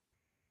body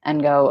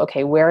and go,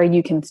 okay, where are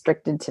you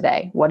constricted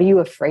today? What are you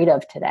afraid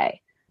of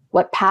today?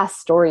 What past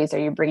stories are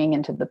you bringing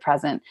into the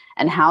present?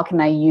 And how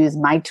can I use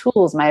my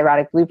tools, my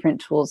erotic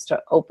blueprint tools,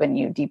 to open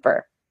you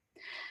deeper?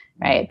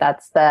 Right?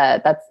 That's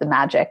the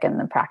magic and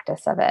the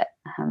practice of it.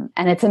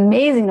 And it's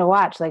amazing to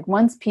watch. Like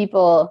once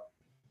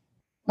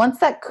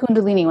that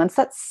kundalini, once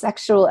that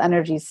sexual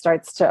energy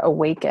starts to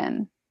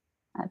awaken,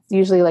 it's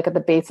usually like at the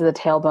base of the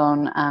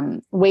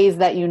tailbone, ways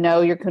that your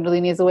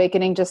kundalini is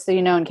awakening, just so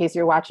you know, in case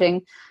you're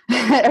watching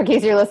or in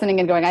case you're listening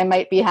and going, I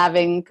might be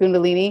having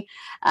kundalini,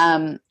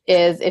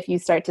 is if you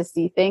start to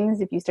see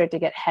things, if you start to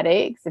get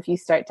headaches, if you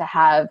start to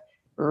have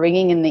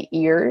ringing in the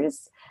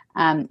ears,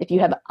 if you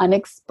have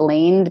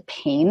unexplained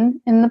pain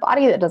in the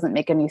body that doesn't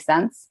make any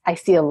sense. I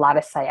see a lot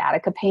of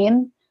sciatica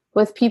pain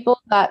with people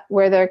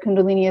where their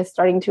kundalini is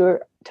starting to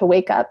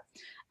wake up.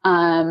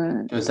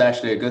 So it's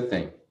actually a good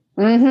thing.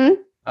 Mm-hmm.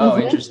 Oh,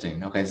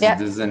 interesting. Okay, so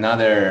this is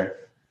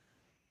another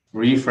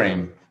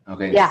reframe.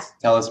 Okay,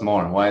 tell us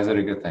more. Why is it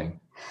a good thing?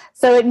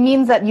 So it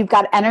means that you've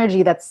got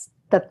energy that's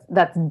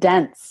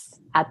dense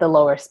at the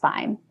lower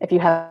spine. If you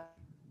have an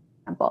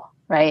example,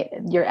 right?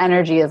 Your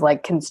energy is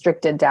like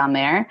constricted down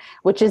there,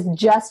 which is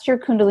just your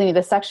kundalini.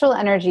 The sexual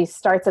energy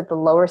starts at the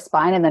lower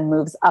spine and then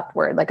moves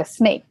upward like a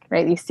snake,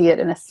 right? You see it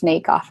in a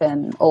snake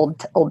often, old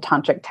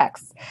tantric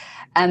texts.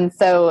 And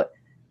so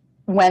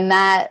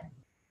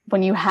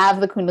when you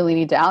have the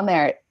kundalini down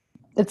there,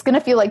 it's going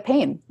to feel like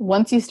pain.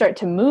 Once you start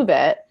to move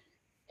it,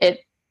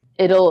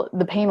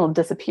 the pain will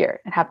disappear.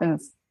 It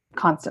happens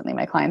constantly.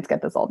 My clients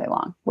get this all day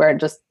long, where it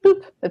just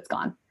boop, it's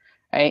gone,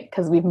 right?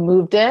 Because we've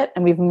moved it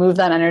and we've moved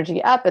that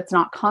energy up. It's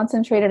not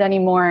concentrated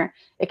anymore.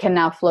 It can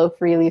now flow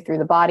freely through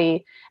the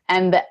body.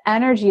 And the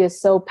energy is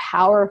so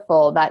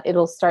powerful that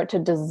it'll start to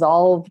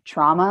dissolve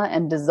trauma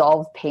and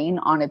dissolve pain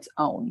on its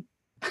own.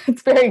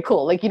 It's very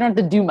cool. Like you don't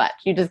have to do much.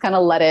 You just kind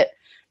of let it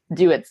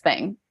do its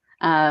thing.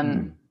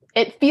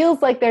 It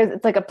feels like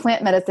it's like a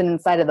plant medicine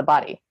inside of the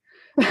body.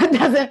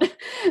 That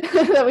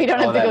we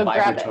don't have to go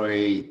grab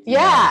it.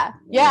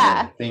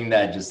 Yeah. Thing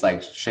that just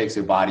like shakes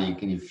your body.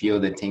 You feel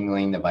the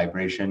tingling, the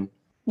vibration.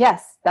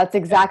 Yes, that's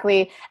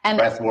exactly. And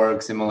breath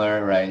work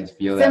similar, right?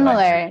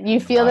 You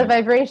feel the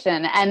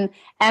vibration.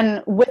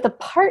 And with a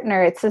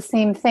partner, it's the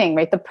same thing,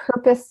 right? The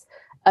purpose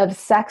of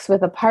sex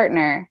with a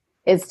partner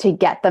is to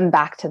get them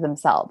back to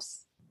themselves.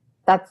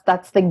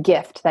 That's the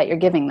gift that you're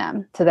giving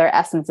them, to their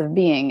essence of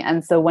being.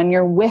 And so when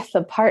you're with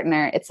a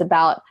partner, it's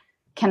about,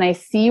 can I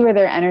see where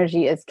their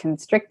energy is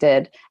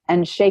constricted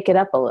and shake it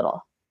up a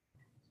little,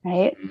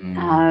 right?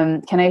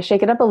 Can I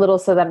shake it up a little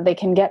so that they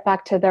can get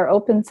back to their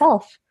open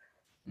self,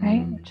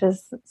 right? Which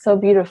is so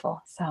beautiful.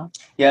 So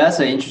yeah, that's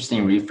an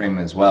interesting reframe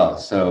as well.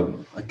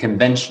 So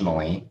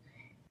conventionally,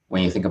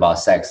 when you think about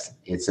sex,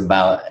 it's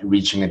about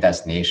reaching a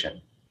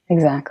destination.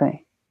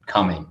 Exactly.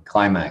 Coming,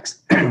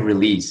 climax,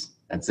 release.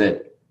 That's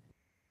it.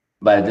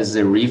 But this is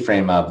a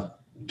reframe of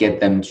get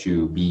them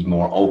to be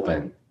more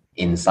open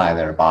inside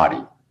their body,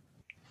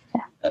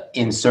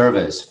 in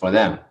service for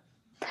them.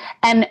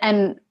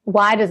 And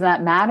why does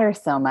that matter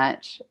so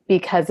much?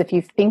 Because if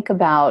you think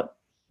about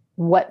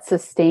what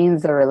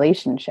sustains a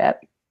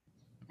relationship,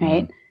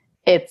 right?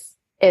 It's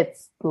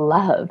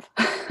love,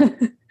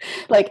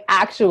 like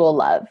actual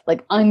love,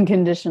 like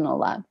unconditional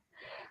love.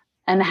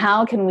 And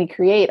how can we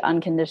create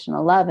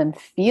unconditional love and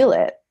feel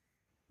it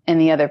in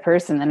the other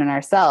person and in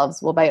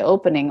ourselves? Well, by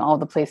opening all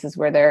the places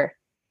where they're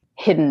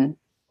hidden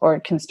or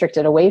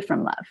constricted away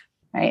from love,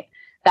 right?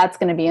 That's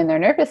going to be in their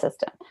nervous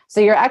system. So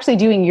you're actually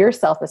doing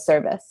yourself a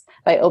service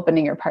by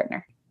opening your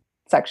partner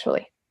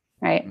sexually,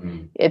 right?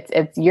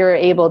 It's you're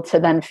able to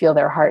then feel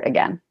their heart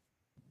again,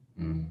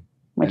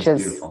 which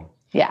is beautiful.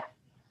 Yeah.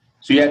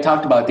 So you had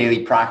talked about daily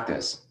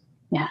practice.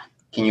 Yeah.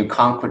 Can you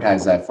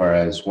concretize that for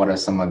us? What are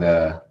some of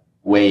the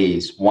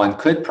ways one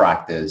could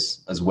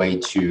practice as a way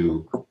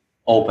to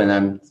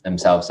open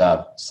themselves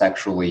up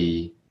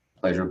sexually,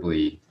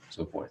 pleasurably,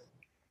 so forth?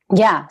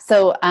 Yeah.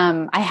 So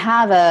I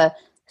have a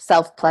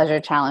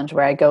self-pleasure challenge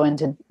where I go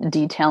into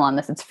detail on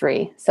this. It's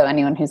free, so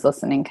anyone who's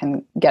listening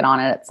can get on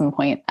it at some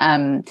point.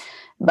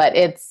 But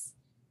it's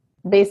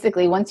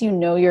basically, once you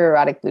know your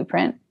erotic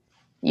blueprint,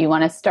 you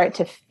want to start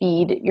to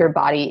feed your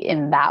body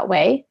in that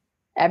way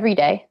every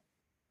day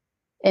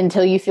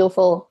until you feel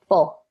full,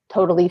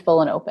 totally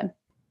full and open,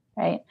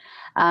 right?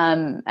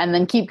 And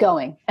then keep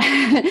going,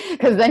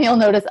 because then you'll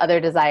notice other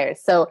desires.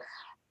 So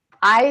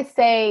I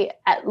say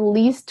at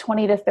least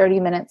 20 to 30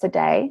 minutes a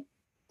day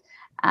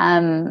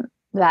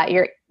that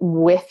you're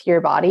with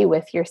your body,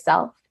 with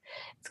yourself.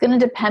 It's going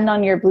to depend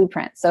on your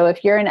blueprint. So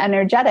if you're an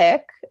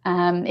energetic,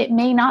 it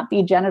may not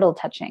be genital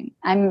touching.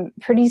 I'm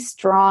pretty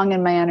strong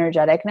in my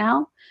energetic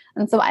now.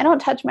 And so I don't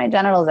touch my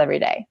genitals every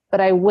day, but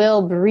I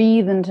will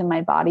breathe into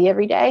my body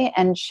every day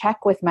and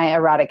check with my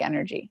erotic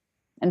energy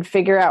and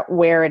figure out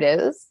where it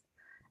is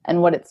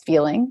and what it's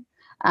feeling.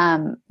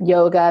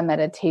 Yoga,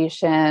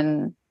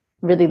 meditation,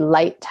 really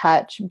light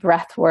touch,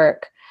 breath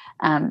work.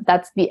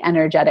 That's the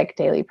energetic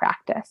daily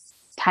practice.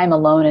 Time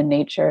alone in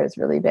nature is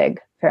really big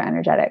for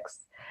energetics.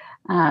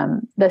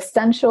 The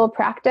sensual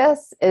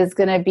practice is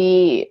going to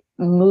be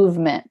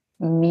movement,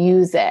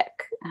 music,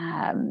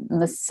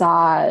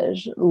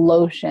 massage,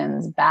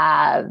 lotions,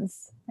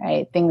 baths,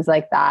 right? Things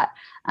like that.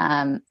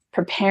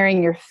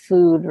 Preparing your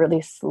food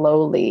really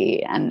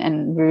slowly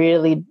and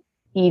really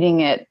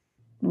eating it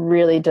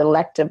really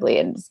delectably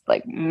and just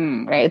like,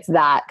 right? It's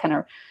that kind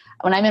of,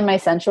 when I'm in my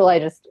sensual, I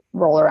just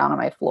roll around on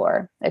my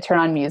floor. I turn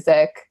on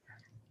music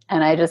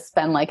and I just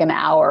spend like an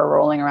hour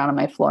rolling around on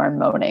my floor and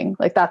moaning.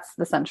 Like that's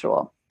the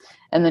sensual.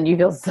 And then you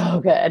feel so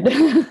good.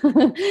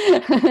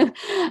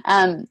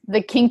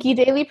 The kinky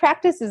daily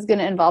practice is going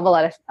to involve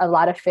a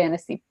lot of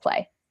fantasy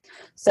play.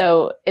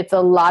 So it's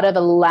a lot of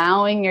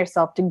allowing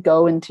yourself to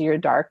go into your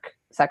dark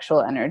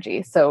sexual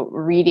energy. So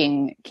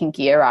reading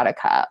kinky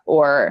erotica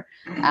or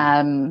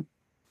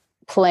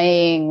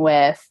playing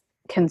with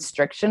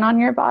constriction on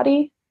your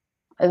body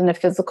in a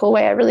physical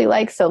way I really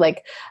like. So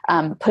like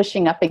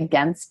pushing up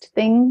against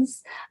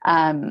things.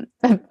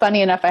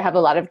 Funny enough, I have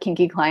a lot of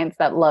kinky clients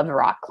that love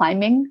rock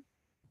climbing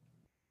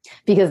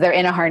because they're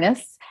in a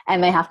harness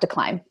and they have to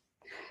climb.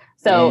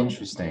 So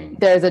interesting.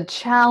 There's a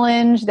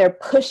challenge. They're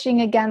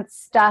pushing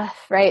against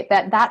stuff, right?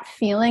 That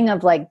feeling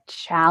of like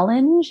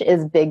challenge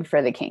is big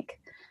for the kink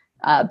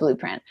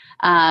blueprint.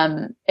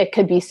 It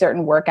could be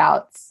certain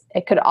workouts.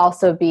 It could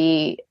also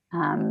be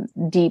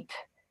deep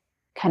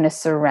kind of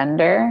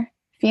surrender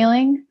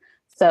feeling.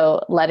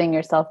 So letting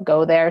yourself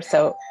go there.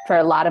 So for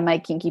a lot of my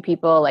kinky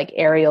people, like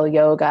aerial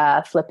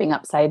yoga, flipping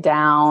upside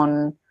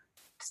down,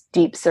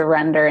 deep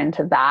surrender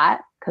into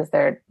that because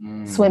they're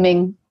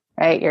swimming,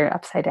 right? You're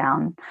upside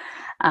down.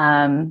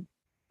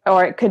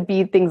 Or it could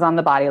be things on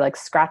the body, like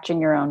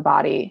scratching your own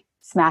body,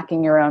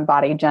 smacking your own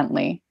body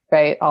gently,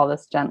 right? All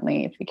this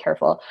gently, be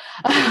careful.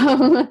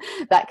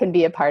 That can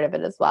be a part of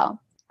it as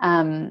well.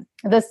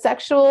 The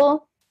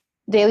sexual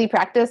daily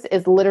practice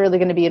is literally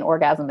going to be an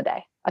orgasm a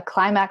day, a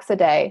climax a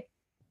day.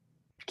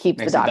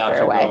 Keeps the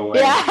doctor away.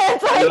 Yeah,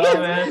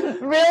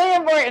 it's really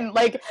important.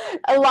 Like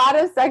a lot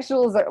of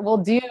sexuals will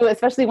do,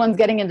 especially ones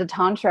getting into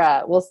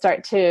tantra, will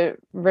start to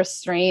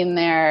restrain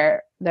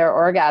their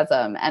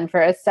orgasm. And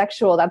for a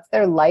sexual, that's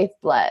their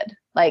lifeblood.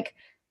 Like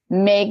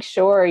make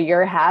sure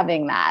you're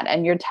having that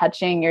and you're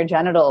touching your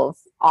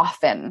genitals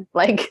often.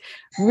 Like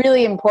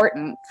really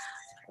important.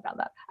 Sorry about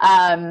that.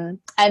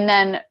 And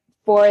then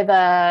for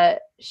the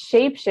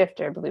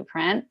shapeshifter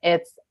blueprint,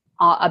 it's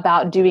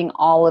about doing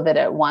all of it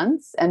at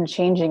once and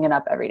changing it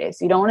up every day.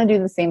 So you don't want to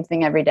do the same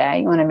thing every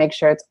day. You want to make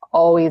sure it's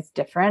always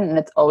different and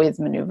it's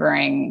always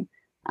maneuvering.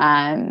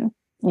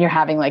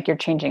 You're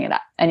changing it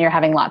up and you're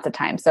having lots of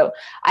time. So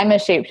I'm a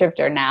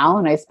shapeshifter now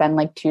and I spend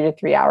like 2 to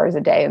 3 hours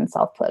a day in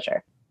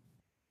self-pleasure.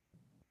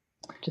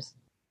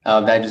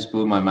 That just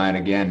blew my mind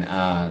again.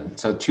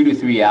 So 2 to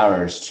 3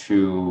 hours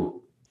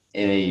to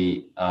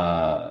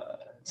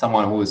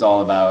someone who is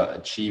all about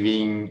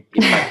achieving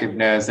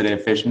effectiveness and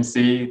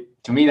efficiency.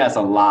 To me, that's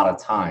a lot of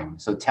time.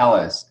 So tell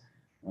us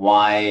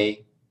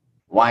why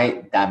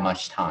that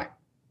much time?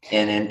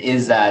 And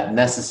is that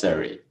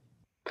necessary?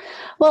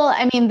 Well,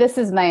 I mean, this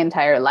is my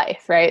entire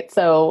life, right?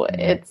 So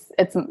it's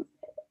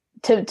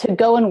to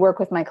go and work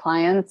with my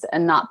clients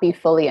and not be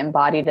fully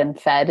embodied and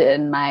fed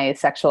in my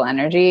sexual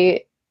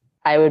energy,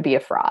 I would be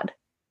a fraud,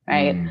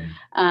 right?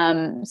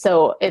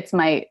 So it's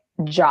my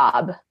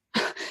job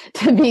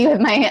to be with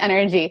my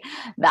energy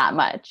that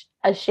much.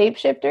 A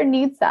shapeshifter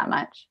needs that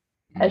much.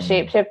 A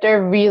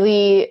shapeshifter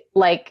really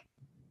like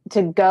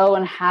to go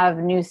and have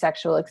new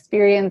sexual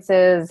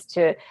experiences,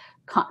 to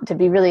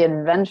be really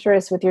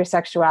adventurous with your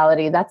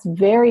sexuality. That's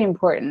very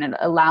important. It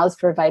allows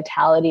for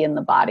vitality in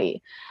the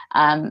body.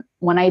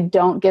 When I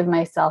don't give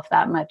myself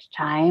that much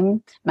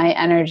time, my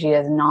energy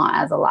is not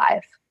as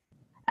alive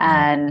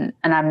and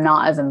I'm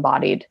not as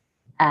embodied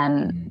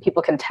and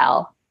people can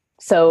tell.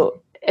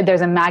 So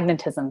there's a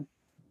magnetism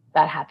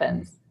that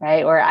happens,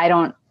 right?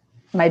 Where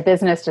my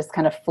business just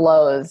kind of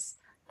flows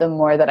the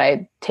more that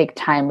I take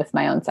time with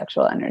my own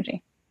sexual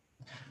energy.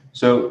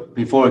 So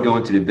before we go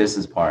into the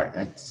business part,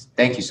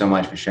 thank you so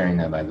much for sharing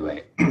that, by the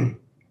way.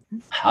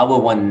 How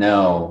will one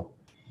know,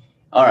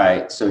 all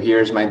right, so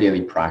here's my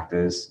daily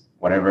practice,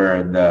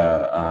 whatever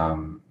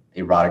the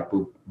erotic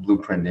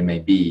blueprint it may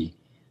be,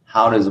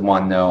 how does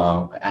one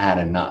know I had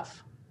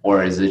enough?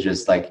 Or is it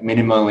just like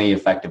minimally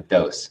effective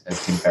dose,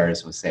 as Tim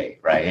Ferriss would say,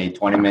 right? Hey,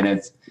 20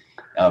 minutes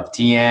of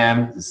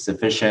TM is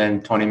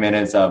sufficient, 20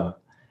 minutes of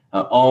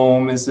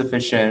Om is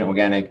sufficient,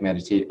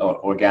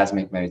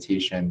 orgasmic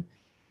meditation.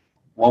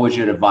 What would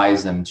you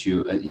advise them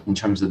to, in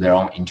terms of their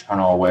own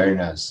internal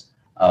awareness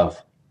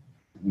of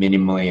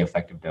minimally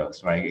effective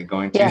dose, right?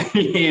 Going to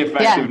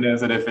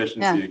effectiveness and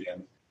efficiency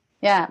again.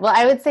 Yeah. Well,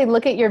 I would say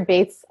look at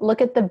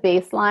the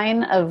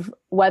baseline of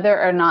whether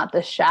or not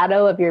the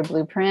shadow of your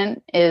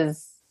blueprint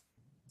is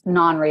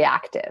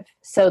non-reactive.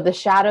 So the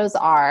shadows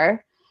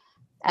are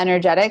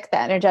energetic. The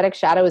energetic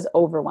shadow is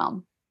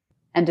overwhelm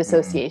and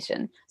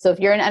dissociation. So if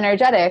you're an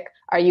energetic,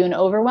 are you in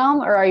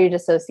overwhelm or are you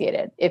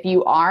dissociated? If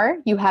you are,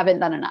 you haven't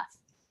done enough.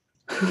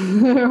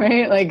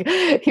 Right? Like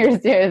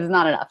here's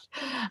not enough.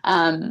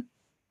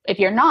 if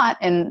you're not,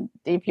 and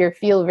if you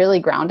feel really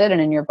grounded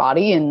and in your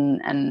body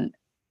and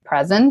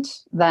present,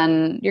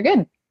 then you're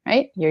good,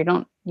 right? You're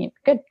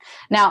good.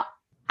 Now,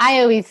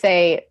 I always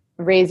say,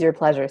 raise your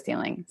pleasure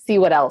ceiling. See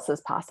what else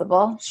is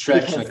possible.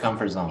 Stretch the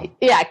comfort zone.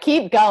 Yeah,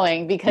 keep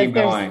going because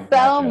there's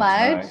so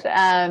much.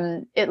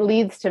 Right. It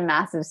leads to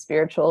massive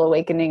spiritual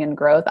awakening and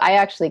growth. I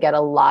actually get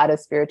a lot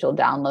of spiritual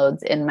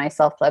downloads in my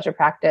self-pleasure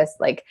practice,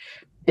 like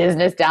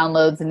business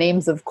downloads,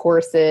 names of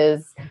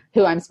courses,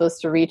 who I'm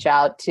supposed to reach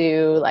out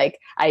to, like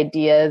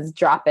ideas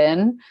drop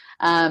in.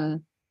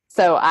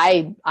 So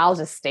I'll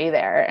just stay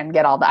there and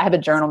get all that. I have a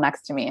journal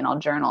next to me and I'll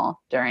journal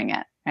during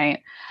it.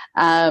 Right.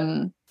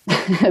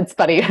 It's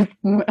funny,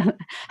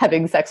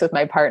 having sex with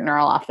my partner,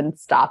 I'll often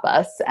stop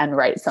us and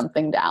write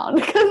something down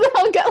because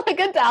I'll get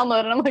like a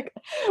download and I'm like,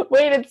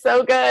 wait, it's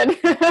so good.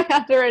 I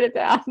have to write it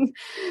down.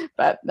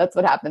 But that's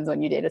what happens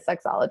when you date a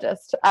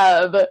sexologist.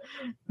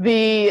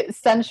 The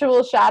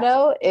sensual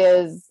shadow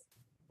is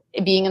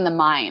being in the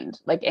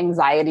mind, like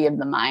anxiety of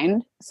the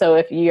mind. So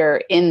if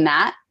you're in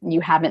that,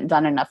 you haven't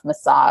done enough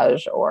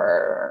massage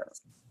or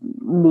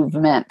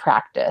movement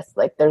practice,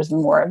 like there's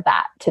more of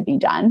that to be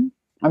done.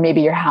 Or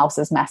maybe your house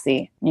is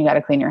messy. You got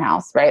to clean your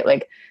house, right?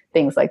 Like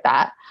things like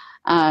that.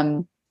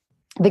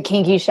 The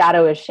kinky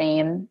shadow is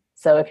shame.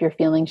 So if you're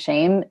feeling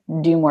shame,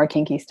 do more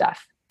kinky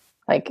stuff.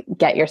 Like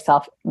get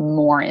yourself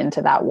more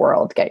into that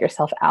world, get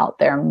yourself out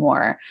there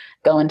more,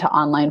 go into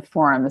online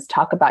forums,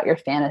 talk about your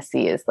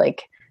fantasies,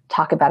 like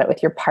talk about it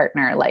with your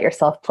partner, let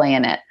yourself play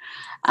in it.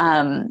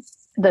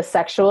 The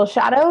sexual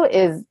shadow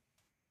is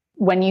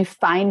when you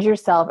find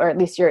yourself, or at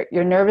least your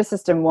nervous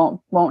system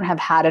won't have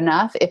had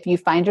enough. If you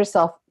find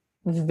yourself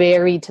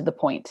very to the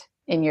point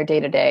in your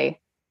day-to-day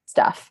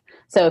stuff.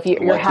 So if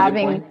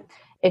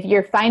if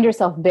you find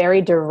yourself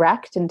very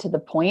direct and to the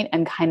point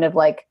and kind of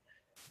like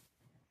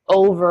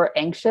over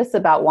anxious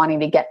about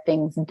wanting to get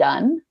things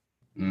done,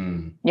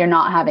 you're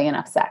not having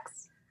enough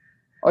sex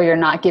or you're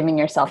not giving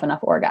yourself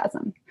enough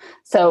orgasm.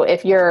 So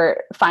if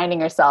you're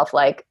finding yourself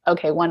like,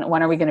 okay, when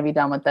are we going to be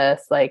done with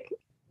this? Like,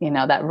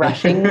 that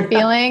rushing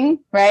feeling,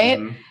 right?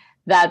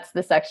 That's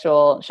the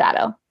sexual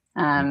shadow.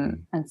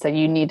 And so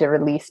you need to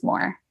release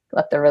more.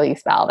 Let the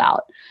release valve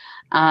out.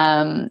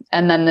 And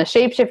then the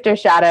shapeshifter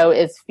shadow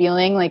is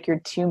feeling like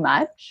you're too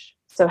much.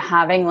 So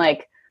having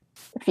like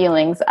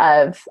feelings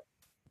of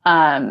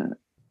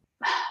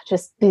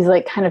just these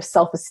like kind of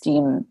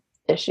self-esteem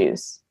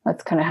issues.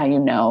 That's kind of how you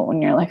know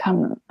when you're like, I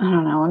don't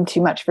know, I'm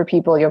too much for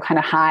people. You'll kind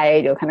of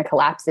hide. You'll kind of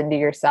collapse into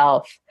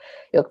yourself.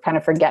 You'll kind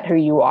of forget who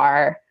you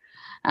are.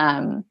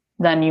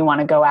 Then you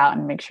want to go out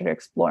and make sure to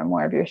explore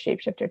more of your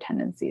shapeshifter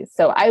tendencies.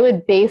 So I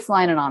would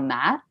baseline it on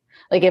that.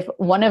 Like if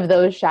one of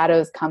those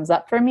shadows comes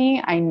up for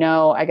me, I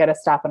know I got to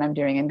stop what I'm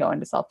doing and go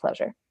into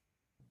self-pleasure.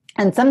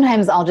 And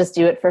sometimes I'll just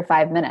do it for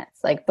 5 minutes.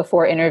 Like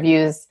before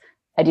interviews,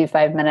 I do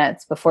 5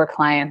 minutes, before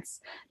clients,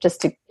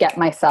 just to get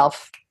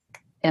myself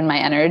in my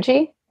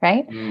energy.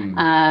 Right.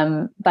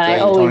 But so I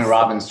always, Tony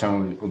Robbins'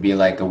 term would be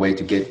like a way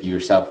to get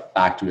yourself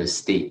back to a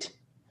state.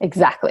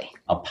 Exactly.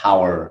 Of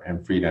power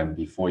and freedom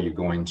before you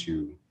go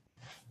into.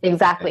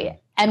 Exactly.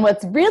 And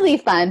what's really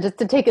fun, just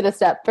to take it a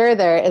step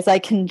further, is I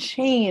can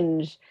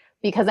change.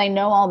 Because I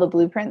know all the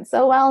blueprints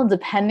so well,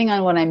 depending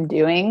on what I'm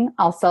doing,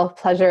 I'll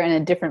self-pleasure in a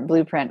different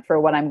blueprint for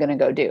what I'm going to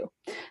go do.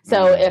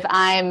 So if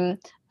I'm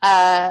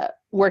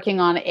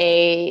working on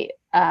a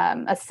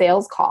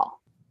sales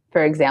call,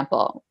 for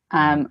example,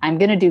 I'm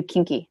going to do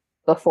kinky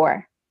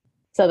before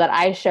so that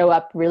I show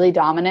up really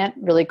dominant,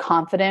 really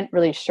confident,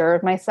 really sure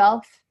of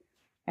myself.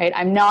 Right?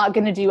 I'm not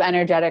going to do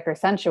energetic or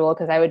sensual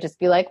because I would just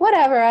be like,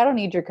 whatever, I don't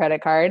need your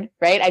credit card,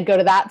 right? I'd go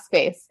to that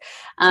space.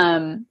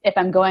 If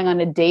I'm going on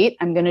a date,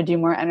 I'm going to do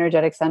more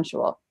energetic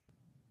sensual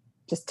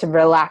just to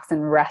relax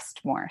and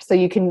rest more. So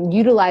you can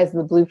utilize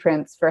the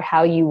blueprints for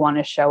how you want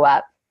to show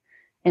up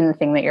in the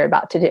thing that you're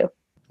about to do,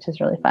 which is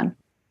really fun.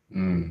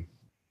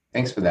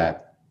 Thanks for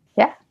that.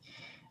 Yeah.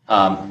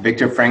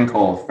 Viktor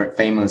Frankl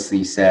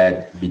famously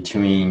said,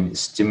 between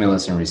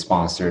stimulus and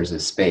response, there's a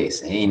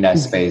space. And in that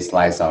space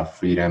lies our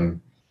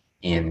freedom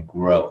and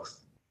growth.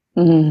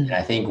 And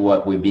I think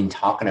what we've been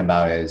talking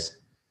about is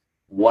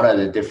what are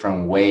the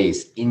different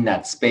ways in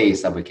that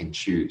space that we can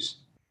choose.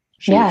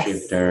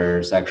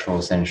 Shapeshifter,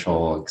 sexual,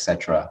 sensual,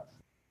 etc.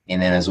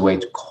 And then as a way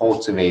to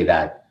cultivate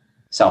that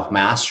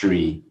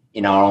self-mastery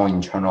in our own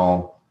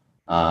internal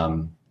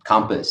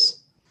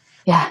compass.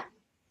 Yeah,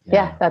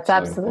 that's so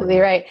absolutely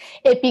important. Right.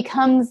 It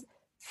becomes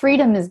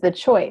freedom is the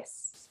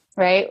choice,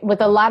 right?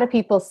 With a lot of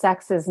people,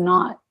 sex is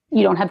not,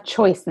 you don't have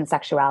choice in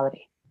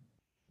sexuality.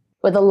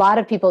 With a lot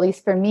of people, at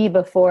least for me,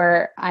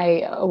 before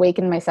I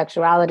awakened my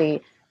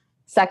sexuality,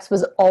 sex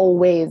was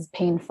always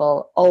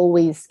painful,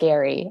 always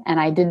scary, and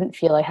I didn't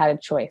feel I had a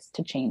choice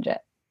to change it,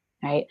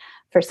 right?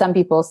 For some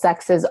people,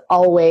 sex is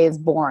always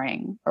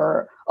boring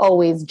or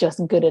always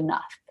just good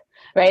enough,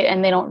 right?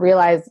 And they don't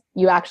realize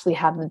you actually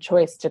have the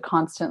choice to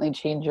constantly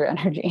change your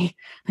energy.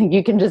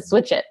 You can just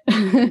switch it.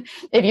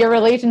 If your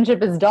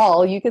relationship is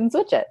dull, you can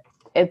switch it.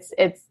 It's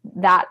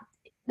that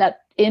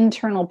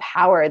internal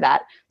power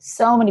that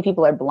so many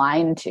people are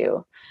blind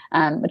to.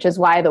 which is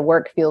why the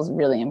work feels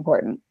really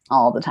important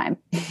all the time.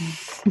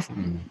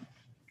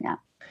 Yeah.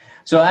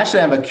 So actually,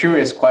 I have a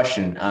curious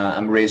question.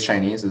 I'm raised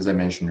Chinese, as I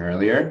mentioned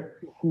earlier.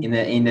 In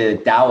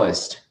the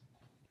Taoist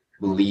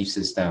belief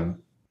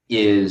system,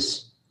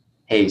 is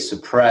hey,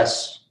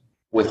 suppress,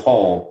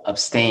 withhold,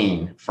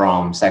 abstain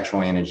from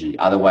sexual energy,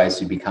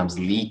 otherwise it becomes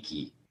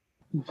leaky,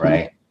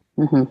 right?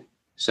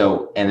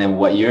 So, and then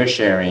what you're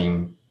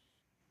sharing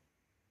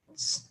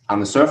on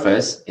the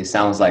surface, it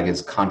sounds like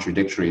it's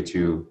contradictory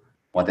to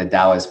what the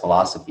Taoist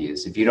philosophy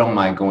is. If you don't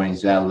mind going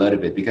into that a little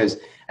bit, because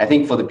I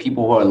think for the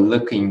people who are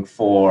looking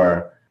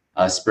for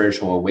a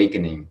spiritual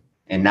awakening,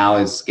 and now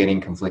it's getting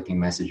conflicting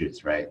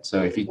messages, right?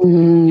 So if you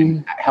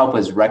can help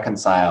us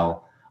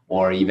reconcile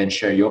or even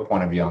share your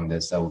point of view on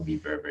this, that would be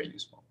very, very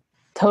useful.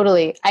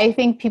 Totally. I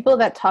think people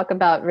that talk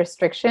about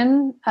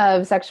restriction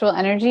of sexual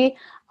energy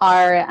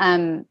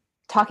are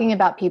talking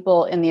about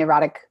people in the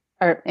erotic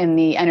or in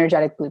the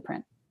energetic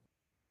blueprint.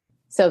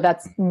 So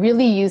that's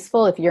really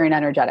useful if you're an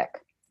energetic.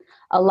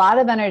 A lot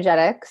of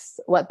energetics,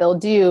 what they'll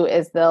do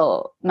is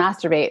they'll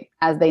masturbate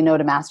as they know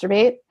to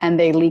masturbate, and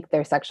they leak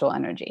their sexual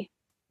energy.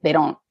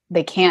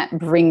 They can't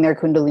bring their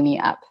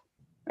kundalini up,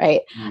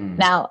 right?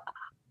 Now,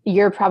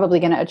 you're probably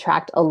going to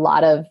attract a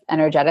lot of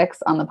energetics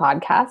on the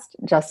podcast,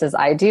 just as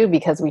I do,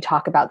 because we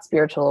talk about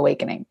spiritual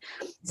awakening.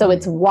 So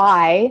that's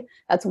why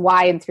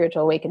in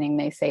spiritual awakening,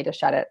 they say to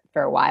shut it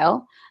for a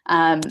while.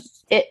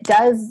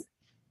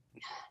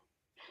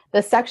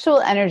 The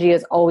sexual energy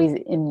is always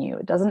in you.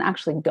 It doesn't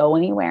actually go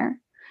anywhere,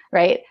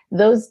 right?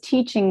 Those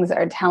teachings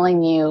are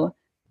telling you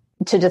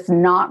to just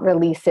not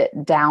release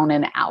it down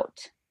and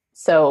out.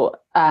 So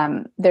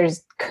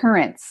there's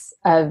currents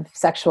of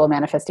sexual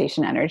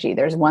manifestation energy.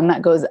 There's one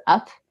that goes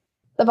up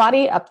the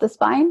body, up the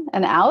spine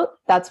and out.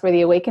 That's where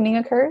the awakening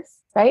occurs,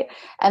 right?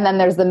 And then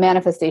there's the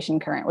manifestation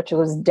current, which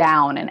goes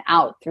down and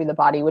out through the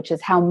body, which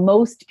is how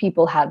most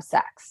people have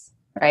sex,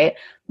 right?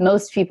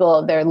 Most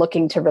people, they're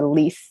looking to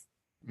release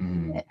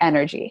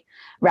energy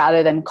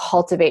rather than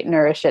cultivate,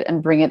 nourish it,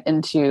 and bring it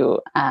into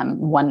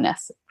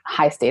oneness,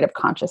 high state of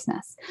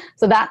consciousness.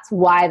 So that's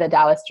why the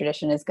Taoist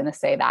tradition is going to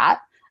say that,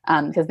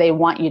 because they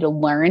want you to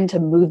learn to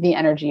move the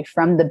energy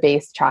from the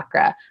base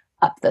chakra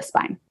up the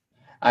spine.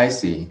 I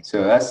see.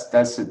 So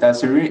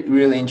that's a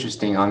really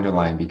interesting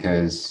underline,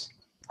 because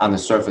on the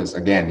surface,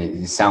 again,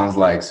 it sounds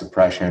like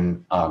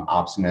suppression,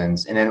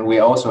 obstinance, and then we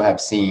also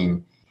have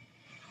seen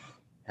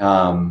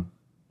a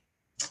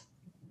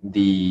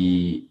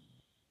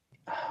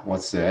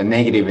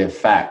negative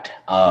effect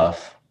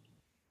of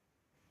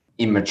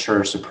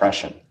immature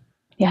suppression.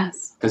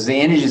 Yes. Because the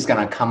energy is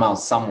going to come out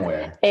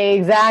somewhere.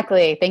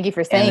 Exactly. Thank you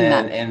for saying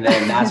that. And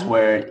then that's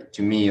where,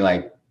 to me,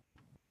 like,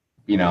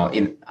 you know,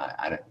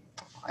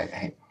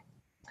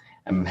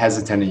 I'm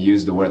hesitant to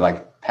use the word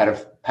like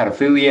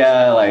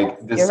pedophilia,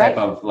 like this type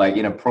of like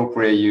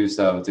inappropriate use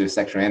of the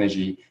sexual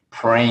energy,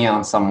 preying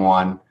on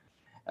someone,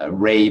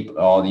 rape,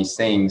 all these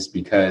things,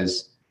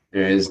 because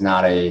there is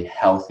not a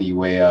healthy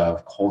way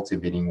of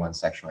cultivating one's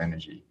sexual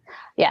energy.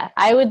 Yeah,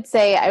 I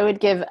would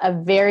give a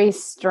very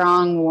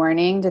strong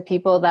warning to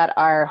people that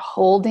are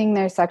holding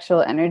their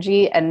sexual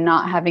energy and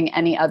not having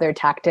any other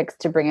tactics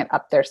to bring it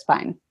up their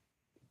spine.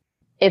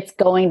 It's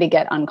going to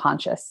get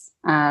unconscious.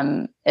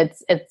 You're going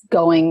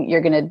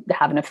to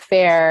have an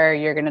affair.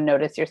 You're going to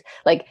notice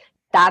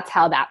that's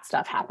how that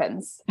stuff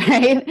happens,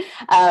 right?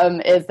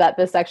 Is that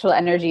the sexual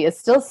energy is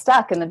still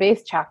stuck in the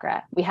base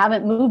chakra. We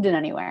haven't moved it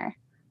anywhere.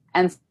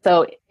 And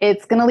so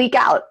it's going to leak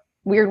out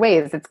weird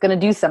ways. It's going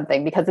to do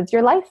something because it's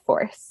your life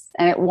force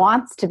and it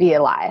wants to be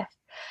alive.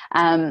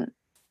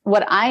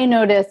 What I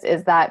notice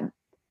is that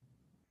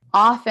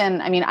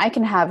often, I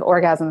can have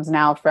orgasms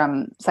now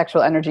from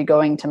sexual energy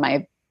going to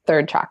my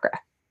third chakra,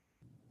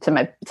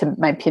 to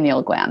my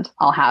pineal gland.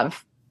 I'll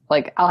have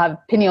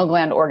pineal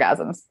gland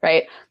orgasms,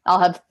 right? I'll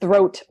have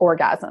throat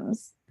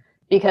orgasms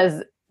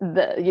because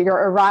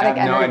your erotic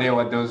energy. I have no idea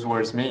what those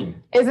words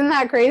mean. Isn't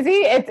that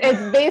crazy? It's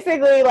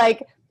basically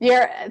like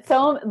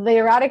the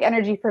erotic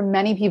energy for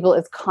many people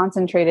is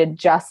concentrated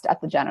just at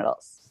the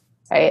genitals,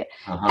 right?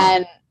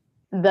 And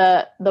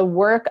the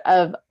work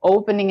of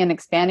opening and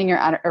expanding your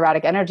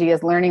erotic energy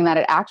is learning that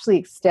it actually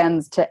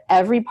extends to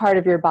every part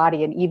of your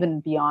body and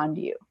even beyond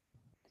you.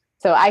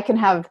 So I can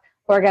have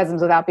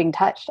orgasms without being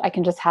touched. I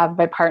can just have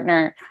my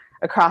partner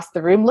across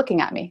the room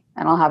looking at me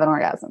and I'll have an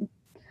orgasm,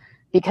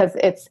 because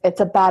it's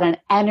about an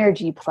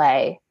energy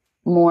play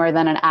more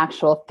than an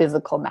actual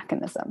physical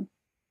mechanism.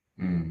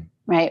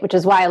 Right? Which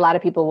is why a lot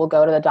of people will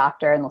go to the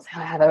doctor and they'll say,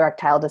 I have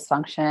erectile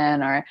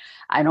dysfunction, or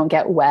I don't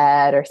get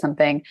wet or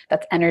something.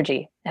 That's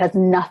energy. It has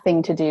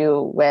nothing to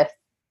do with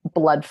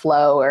blood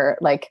flow or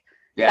like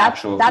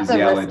actual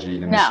physiology.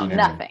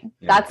 Nothing.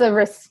 Yeah. That's a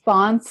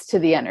response to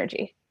the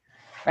energy,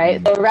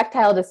 right? So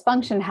erectile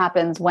dysfunction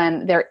happens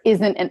when there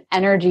isn't an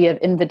energy of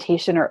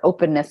invitation or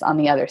openness on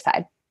the other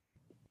side.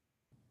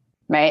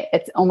 Right?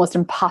 It's almost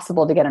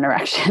impossible to get an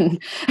erection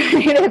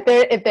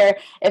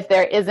if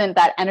there isn't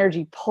that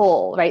energy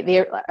pull, right?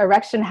 The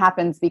erection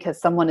happens because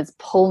someone is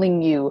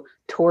pulling you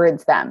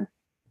towards them.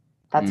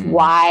 That's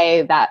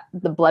why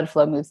the blood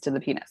flow moves to the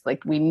penis.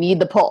 Like we need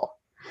the pull,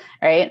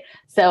 right?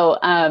 So,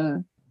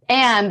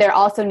 and there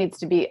also needs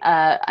to be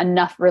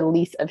enough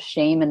release of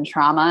shame and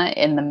trauma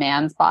in the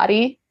man's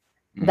body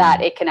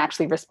that it can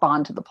actually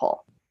respond to the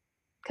pull.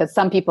 Because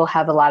some people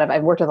have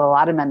I've worked with a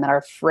lot of men that are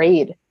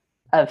afraid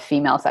of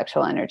female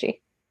sexual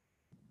energy,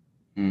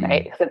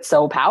 right? Because it's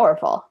so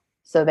powerful.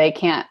 So they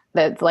can't,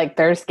 that's like,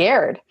 they're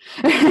scared,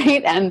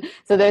 right? And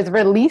so there's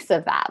release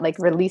of that, like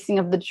releasing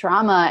of the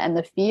trauma and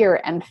the fear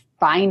and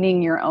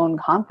finding your own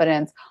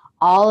confidence.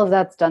 All of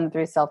that's done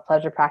through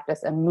self-pleasure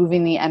practice and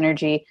moving the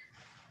energy,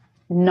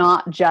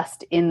 not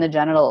just in the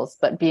genitals,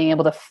 but being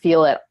able to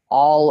feel it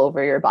all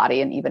over your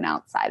body and even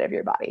outside of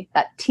your body.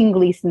 That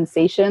tingly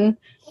sensation,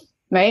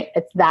 right?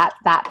 It's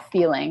that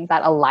feeling,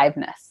 that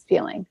aliveness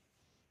feeling.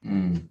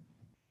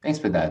 Thanks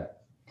for that.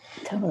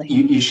 Totally.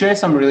 You share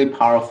some really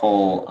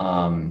powerful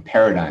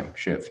paradigm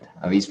shift,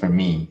 at least for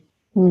me,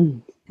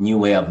 new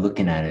way of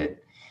looking at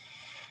it.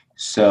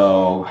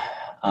 So,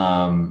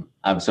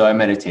 I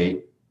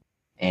meditate,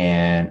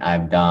 and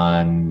I've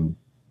done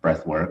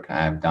breath work.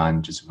 I've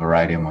done just a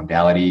variety of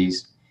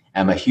modalities.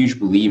 I'm a huge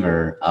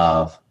believer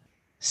of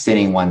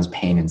sitting one's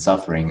pain and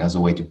suffering as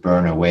a way to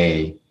burn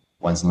away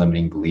one's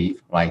limiting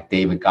belief, like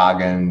David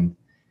Goggin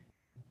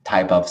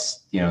type of,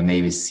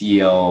 Navy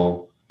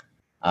SEAL.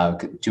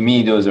 To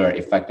me, those are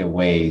effective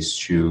ways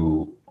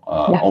to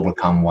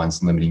overcome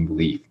one's limiting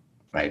belief,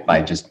 right?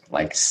 By just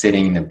like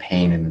sitting in the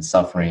pain and the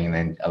suffering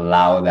and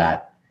allow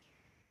that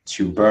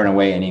to burn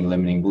away any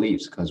limiting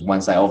beliefs. Because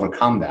once I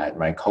overcome that,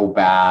 right, cold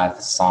bath,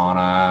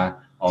 sauna,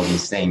 all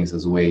these things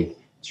as a way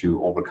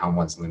to overcome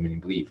one's limiting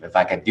belief. If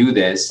I could do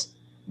this,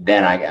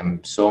 then I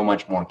am so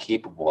much more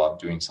capable of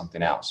doing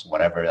something else,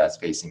 whatever that's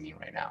facing me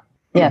right now.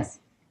 Yes.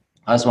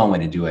 That's one way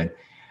to do it.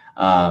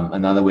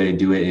 Another way to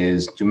do it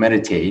is to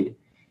meditate.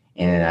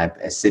 And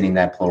I sit in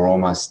that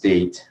pleroma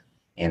state,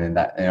 and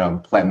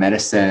that plant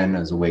medicine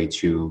as a way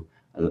to,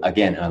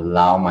 again,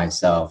 allow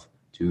myself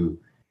to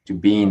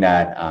be in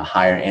that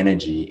higher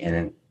energy,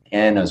 and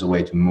as a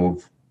way to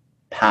move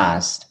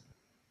past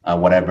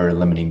whatever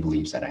limiting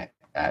beliefs that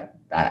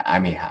I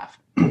may have.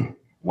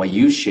 What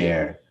you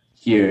share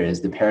here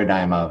is the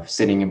paradigm of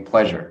sitting in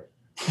pleasure,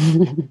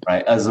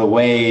 right? As a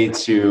way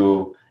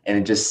to,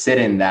 and just sit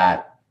in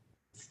that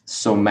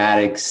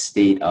somatic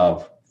state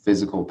of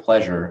physical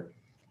pleasure.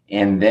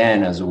 And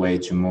then as a way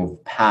to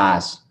move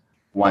past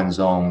one's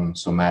own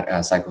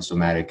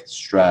psychosomatic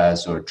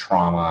stress or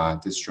trauma,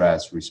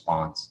 distress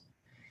response.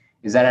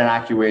 Is that an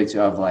accurate way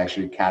to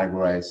actually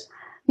categorize?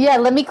 Yeah,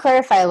 let me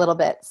clarify a little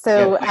bit.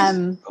 So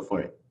go for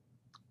it.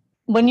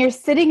 When you're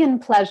sitting in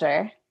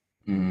pleasure,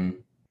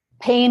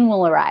 pain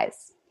will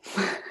arise.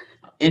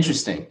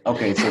 Interesting.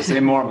 Okay, so say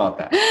more about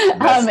that.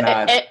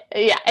 That's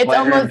it's pleasure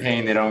almost, and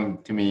pain, they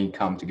don't, to me,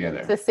 come together.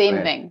 It's the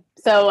same thing.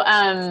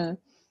 So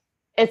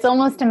it's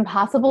almost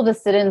impossible to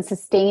sit in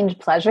sustained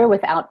pleasure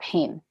without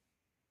pain.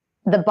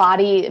 The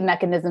body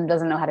mechanism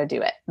doesn't know how to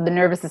do it. The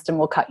nervous system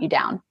will cut you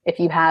down.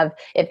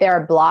 If there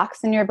are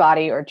blocks in your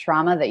body or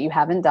trauma that you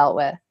haven't dealt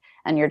with,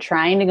 and you're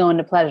trying to go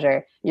into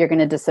pleasure, you're going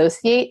to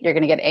dissociate, you're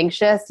going to get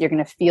anxious, you're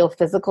going to feel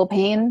physical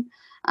pain.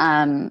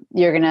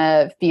 You're going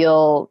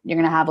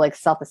to have like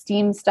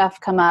self-esteem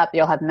stuff come up.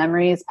 You'll have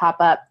memories pop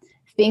up.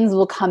 Things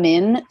will come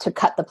in to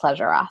cut the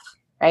pleasure off,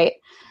 right?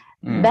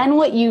 Then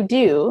what you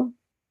do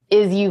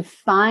is you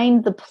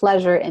find the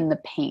pleasure in the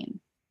pain.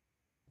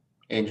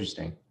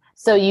 Interesting.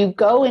 So you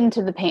go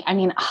into the pain. I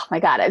mean, oh my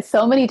God,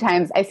 so many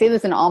times, I say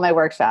this in all my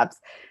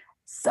workshops,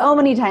 so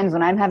many times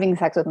when I'm having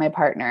sex with my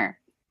partner,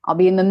 I'll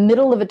be in the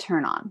middle of a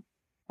turn on,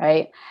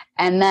 right?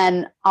 And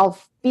then I'll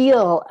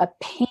feel a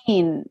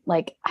pain,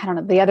 like, I don't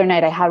know, the other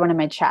night I had one in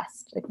my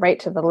chest, like right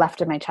to the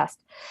left of my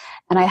chest.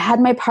 And I had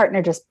my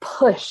partner just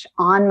push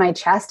on my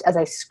chest as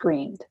I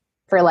screamed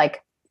for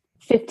like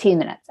 15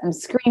 minutes. I'm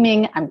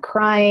screaming, I'm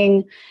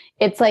crying.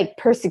 It's like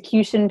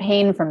persecution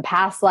pain from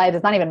past lives.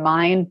 It's not even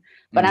mine,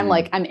 but I'm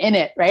like, I'm in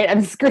it, right?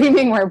 I'm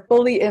screaming. We're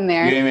fully in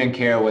there. You don't even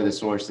care what the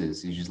source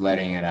is. You're just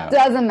letting it out.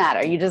 Doesn't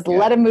matter. You just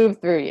let it move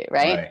through you,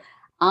 right?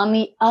 On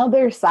the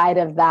other side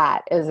of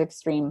that is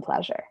extreme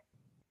pleasure,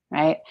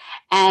 right?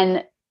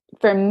 And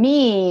for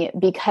me,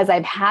 because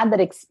I've had that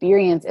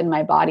experience in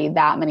my body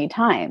that many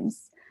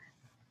times,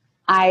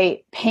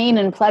 pain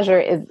and pleasure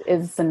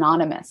is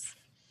synonymous.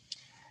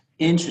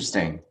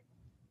 Interesting.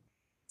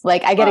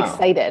 Like I get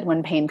excited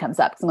when pain comes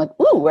up. So I'm like,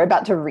 ooh, we're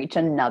about to reach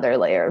another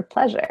layer of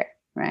pleasure,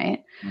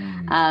 right?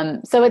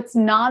 So it's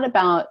not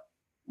about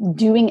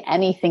doing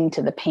anything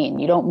to the pain.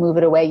 You don't move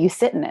it away. You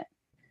sit in it.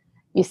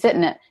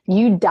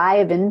 You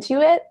dive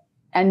into it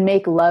and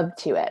make love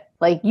to it.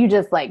 Like you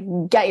just like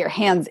get your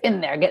hands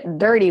in there, get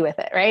dirty with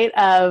it, right?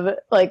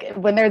 Like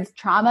when there's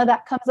trauma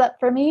that comes up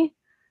for me,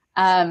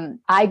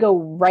 I go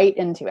right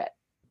into it,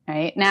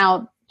 right?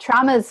 Now,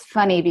 trauma is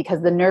funny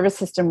because the nervous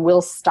system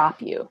will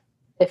stop you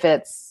if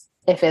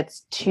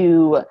it's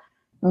too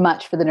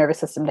much for the nervous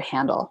system to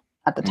handle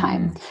at the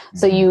time.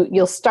 So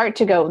you'll start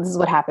to go, this is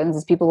what happens,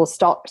 is people will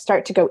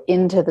start to go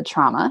into the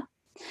trauma,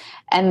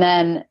 and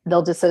then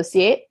they'll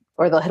dissociate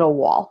or they'll hit a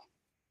wall,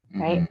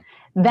 right?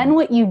 Then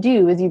what you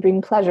do is you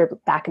bring pleasure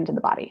back into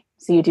the body.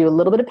 So you do a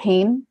little bit of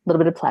pain, a little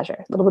bit of pleasure,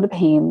 a little bit of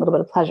pain, a little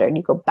bit of pleasure, and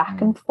you go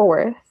back and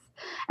forth.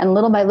 And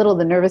little by little,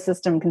 the nervous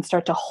system can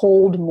start to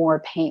hold more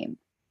pain.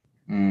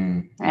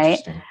 Right?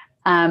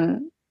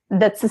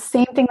 That's the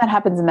same thing that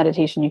happens in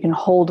meditation. You can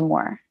hold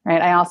more,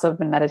 right? I also have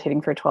been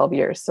meditating for 12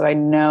 years. So I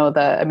know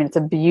it's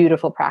a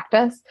beautiful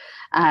practice.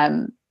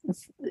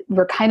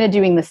 We're kind of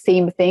doing the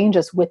same thing,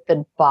 just with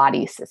the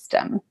body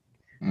system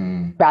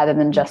rather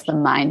than just the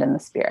mind and the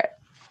spirit.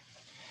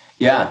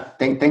 Yeah.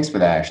 Thanks for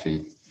that,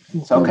 Ashley.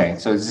 So, okay.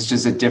 So this is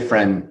just a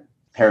different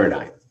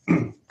paradigm.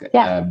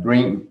 Yeah.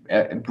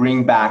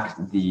 Bring back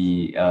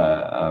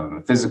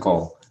the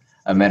physical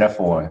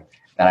metaphor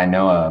that I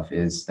know of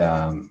is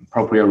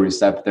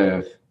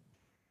proprioceptive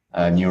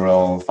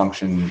neural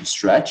function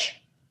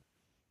stretch.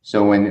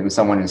 So when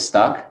someone is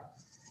stuck,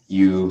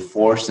 you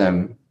force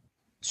them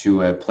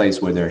to a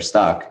place where they're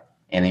stuck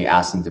and you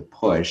ask them to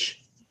push,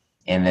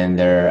 and then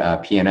their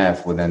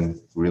PNF will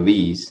then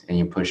release and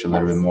you push a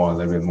little bit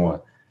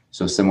more.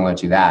 So similar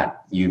to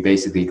that, you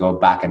basically go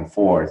back and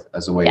forth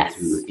as a way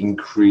to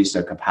increase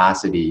the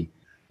capacity,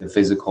 the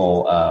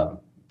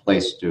physical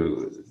place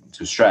to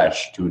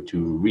stretch,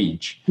 to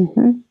reach.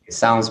 It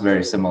sounds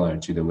very similar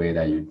to the way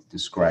that you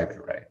describe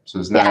it, right? So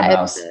it's not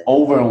about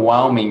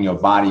overwhelming your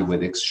body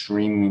with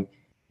extreme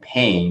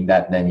pain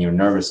that then your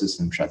nervous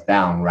system shuts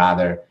down.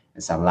 Rather,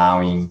 it's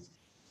allowing,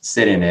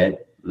 sit in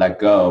it, let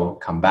go,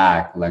 come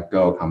back, let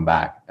go, come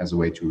back as a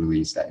way to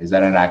release that. Is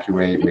that an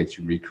accurate way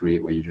to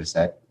recreate what you just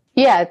said?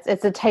 Yeah,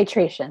 it's a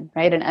titration,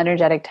 right? An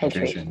energetic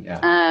titration. Yeah.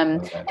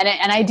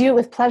 And I do it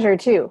with pleasure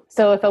too.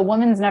 So if a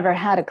woman's never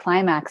had a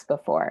climax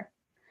before,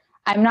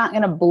 I'm not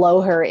going to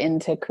blow her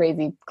into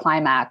crazy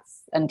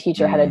climax and teach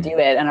her how to do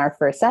it in our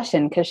first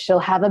session, because she'll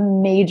have a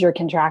major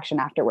contraction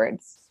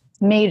afterwards.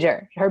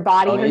 Major. Her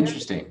body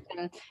interesting.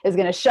 is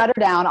going to shut her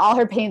down. All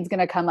her pain's going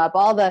to come up.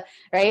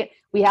 Right?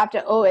 We have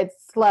to, it's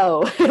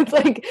slow. It's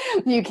like,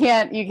 you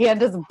can't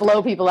just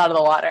blow people out of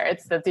the water.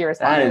 That's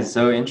irresponsible. That is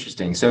so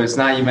interesting. So it's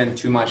not even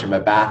too much of a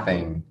bad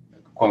thing,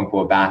 quote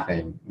unquote, bad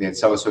thing.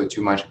 It's also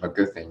too much of a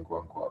good thing,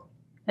 quote unquote.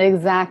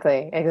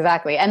 Exactly.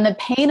 And the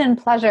pain and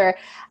pleasure,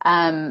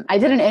 I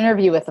did an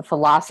interview with a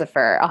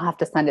philosopher. I'll have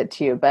to send it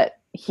to you, but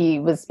he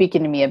was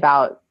speaking to me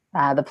about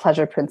the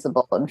pleasure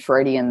principle and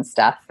Freudian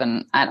stuff.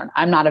 And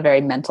I'm not a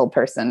very mental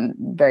person,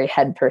 very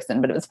head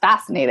person, but it was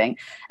fascinating.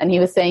 And he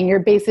was saying, you're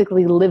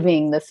basically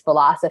living this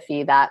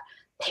philosophy that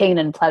pain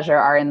and pleasure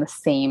are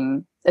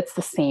it's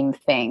the same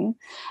thing.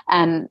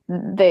 And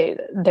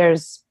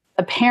there's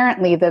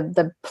apparently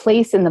the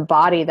place in the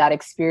body that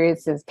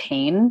experiences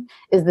pain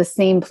is the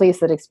same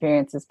place that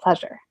experiences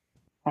pleasure.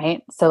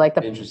 Right. So like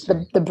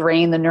the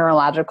brain, the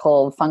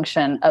neurological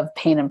function of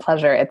pain and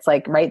pleasure, it's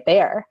like right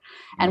there.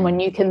 And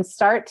when you can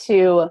start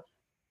to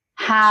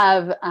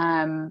have,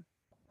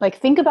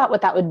 think about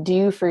what that would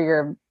do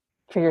for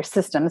your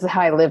system. This is how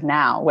I live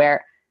now,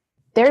 where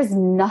there's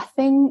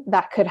nothing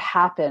that could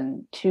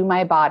happen to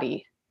my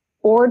body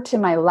or to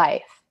my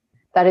life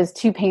that is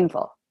too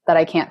painful that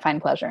I can't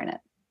find pleasure in it.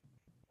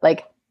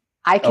 Like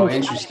I can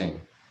find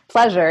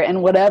pleasure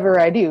in whatever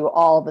I do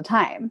all the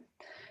time.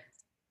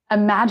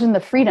 Imagine the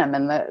freedom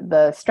and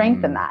the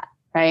strength in that,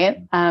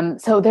 right?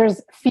 So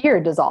there's fear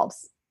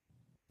dissolves.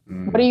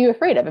 What are you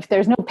afraid of? If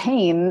there's no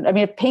pain,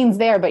 if pain's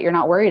there, but you're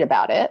not worried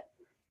about it,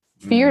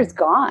 fear's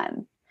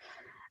gone.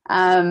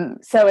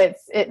 So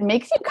it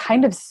makes you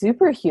kind of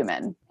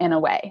superhuman in a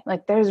way.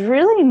 Like there's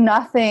really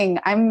nothing,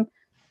 I'm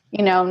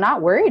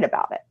not worried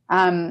about it.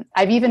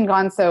 I've even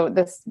gone, so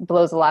this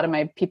blows a lot of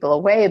my people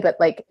away, but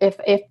like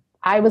if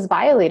I was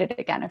violated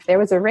again, if there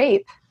was a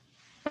rape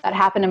that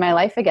happened in my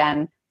life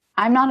again,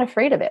 I'm not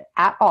afraid of it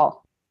at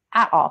all.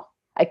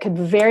 I could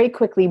very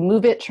quickly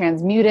move it,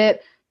 transmute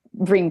it,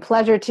 bring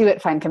pleasure to it,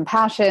 find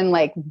compassion,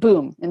 like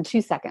boom, in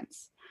 2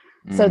 seconds.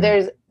 So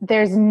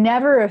there's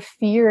never a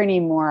fear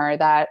anymore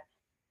that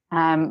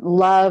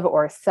love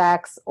or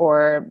sex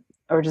or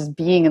just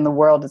being in the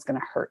world is going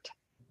to hurt.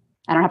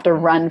 I don't have to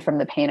run from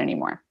the pain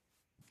anymore.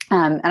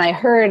 And I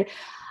heard,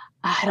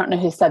 I don't know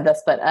who said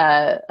this, but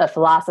a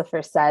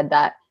philosopher said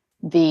that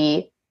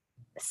the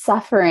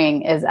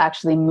suffering is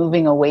actually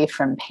moving away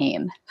from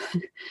pain,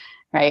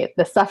 right?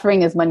 The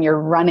suffering is when you're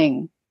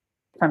running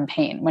from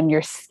pain, when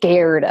you're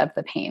scared of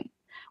the pain.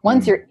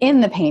 Once you're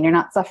in the pain, you're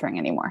not suffering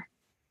anymore.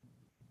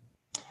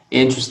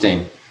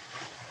 Interesting.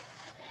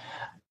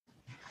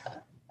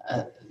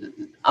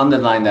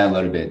 Underline that a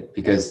little bit,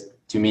 because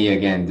to me,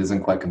 again, it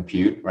doesn't quite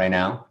compute right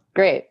now.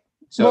 Great.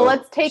 So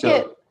let's take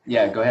it.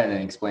 Yeah, go ahead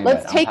and explain.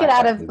 Let's take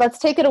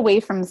it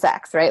away from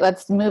sex, right?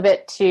 Let's move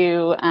it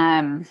to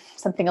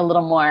something a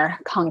little more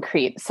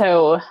concrete.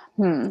 So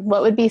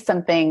what would be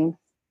something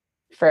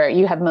for,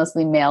 you have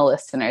mostly male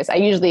listeners. I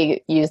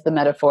usually use the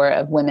metaphor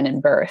of women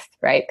in birth,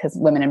 right? Because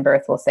women in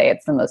birth will say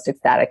it's the most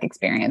ecstatic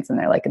experience and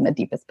they're like in the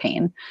deepest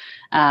pain.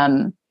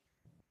 But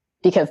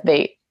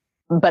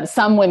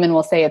some women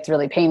will say it's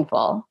really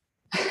painful.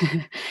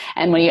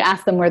 And when you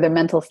ask them where their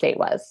mental state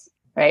was,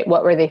 right?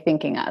 What were they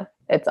thinking of?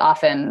 It's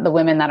often the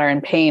women that are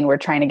in pain were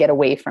trying to get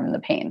away from the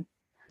pain.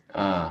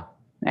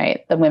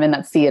 right? The women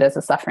that see it as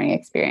a suffering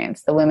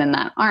experience. The women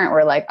that aren't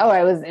were like, oh,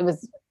 it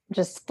was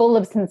just full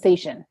of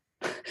sensation.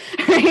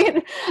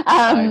 Right?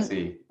 I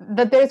see.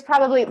 But there's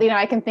probably,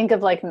 I can think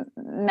of like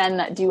men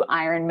that do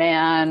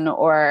Ironman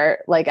or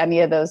like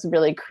any of those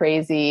really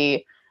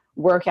crazy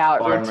workout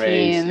Barn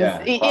routines.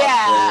 race,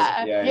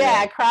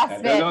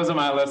 CrossFit. Those are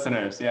my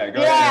listeners. Yeah.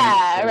 Go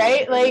ahead. And,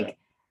 right. Like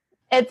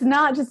it's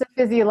not just a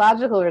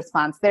physiological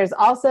response. There's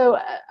also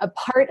a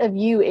part of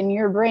you in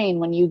your brain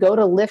when you go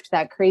to lift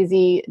that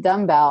crazy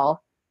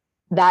dumbbell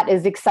that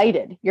is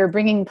excited. You're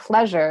bringing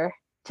pleasure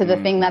to the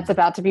thing that's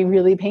about to be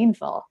really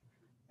painful.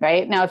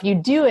 Right? Now, if you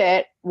do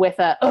it with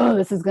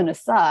this is going to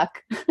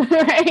suck,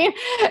 right?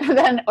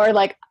 Then, or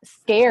like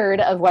scared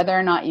of whether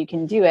or not you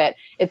can do it,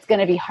 it's going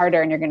to be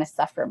harder and you're going to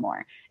suffer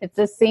more. It's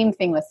the same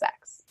thing with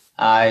sex.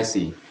 I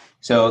see.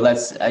 So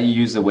let's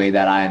use the way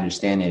that I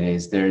understand it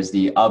is there's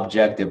the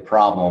objective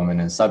problem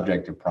and a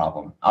subjective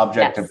problem.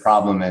 Objective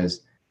problem is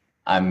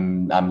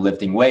I'm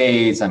lifting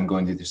weights, I'm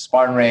going through the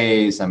Spartan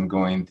race, I'm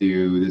going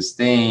through this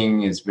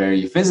thing, it's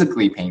very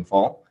physically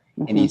painful.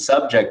 And the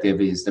subjective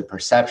is the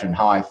perception,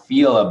 how I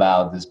feel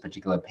about this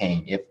particular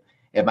pain.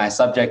 If my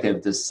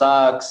subjective, this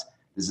sucks,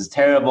 this is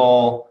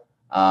terrible,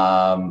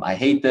 I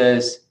hate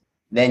this,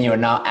 then you're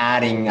now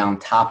adding on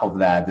top of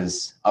that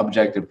this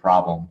objective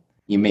problem.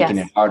 You're making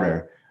it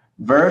harder.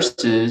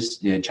 Versus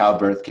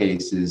childbirth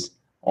cases,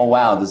 oh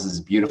wow, this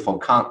is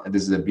beautiful.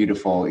 This is a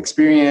beautiful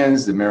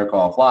experience, the miracle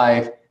of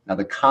life. Now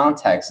the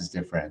context is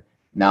different.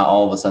 Now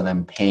all of a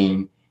sudden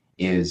pain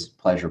is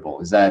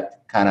pleasurable. Is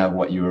that kind of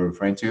what you were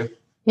referring to?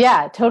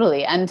 Yeah,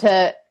 totally. And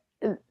to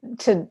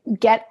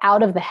get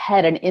out of the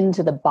head and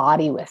into the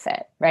body with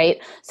it, right?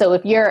 So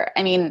if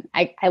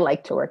I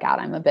like to work out.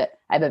 I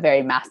have a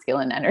very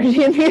masculine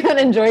energy in me that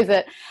enjoys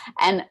it.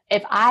 And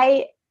if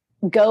I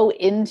go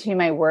into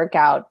my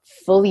workout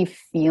fully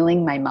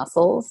feeling my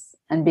muscles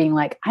and being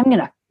like, I'm going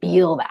to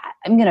feel that.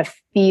 I'm going to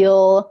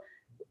feel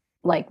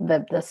like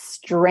the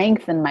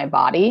strength in my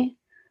body,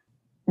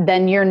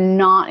 then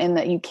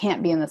you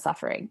can't be in the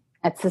suffering.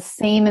 It's the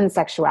same in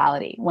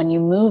sexuality. When you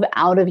move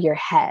out of your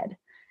head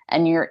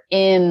and you're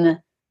in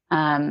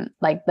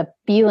like the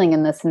feeling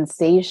and the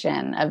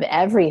sensation of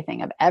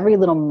everything, of every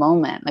little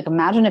moment. Like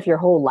imagine if your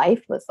whole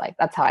life was like,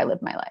 that's how I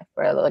live my life.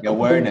 Where like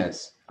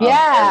awareness.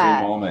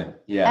 Every moment.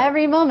 Yeah.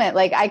 Every moment.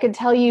 Like I could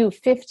tell you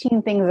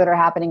 15 things that are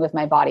happening with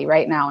my body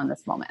right now in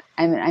this moment.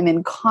 I'm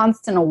in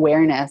constant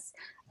awareness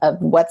of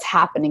what's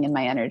happening in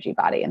my energy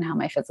body and how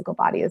my physical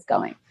body is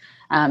going.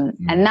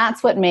 And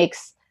that's what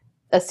makes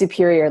a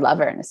superior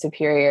lover and a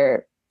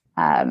superior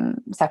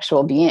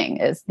sexual being,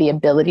 is the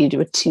ability to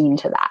attune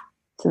to that,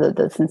 to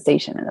the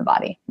sensation in the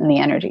body and the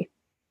energy.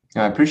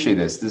 I appreciate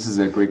this. This is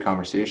a great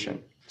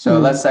conversation. So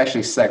let's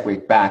actually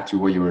segue back to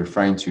what you were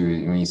referring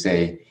to when you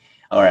say,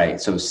 all right,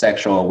 so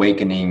sexual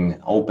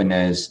awakening,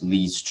 openness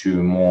leads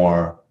to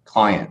more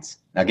clients.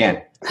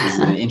 Again, this is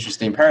an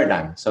interesting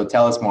paradigm. So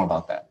tell us more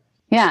about that.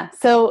 Yeah.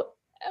 So,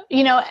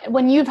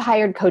 when you've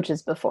hired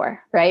coaches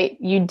before, right,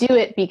 you do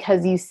it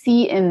because you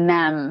see in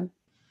them,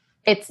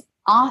 it's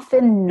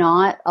often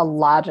not a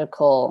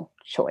logical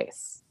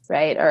choice,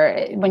 right?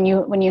 Or when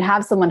you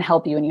have someone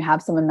help you and you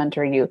have someone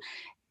mentor you,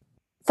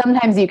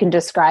 sometimes you can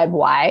describe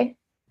why,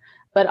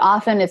 but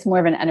often it's more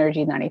of an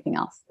energy than anything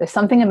else. There's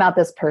something about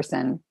this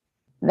person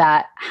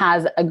that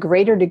has a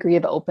greater degree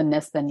of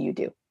openness than you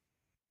do.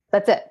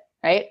 That's it,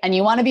 right? And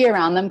you want to be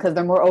around them because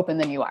they're more open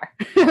than you are.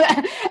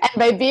 And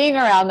by being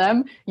around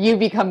them, you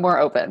become more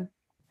open,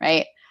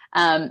 right?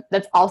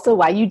 That's also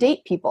why you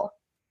date people.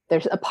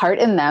 There's a part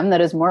in them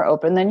that is more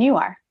open than you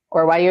are,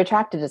 or why you're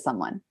attracted to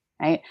someone,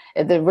 right?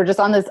 We're just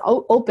on this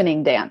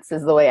opening dance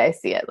is the way I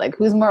see it. Like,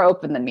 who's more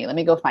open than me? Let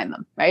me go find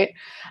them, right?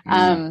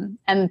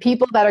 And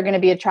people that are going to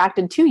be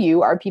attracted to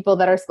you are people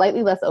that are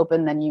slightly less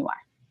open than you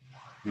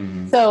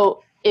are.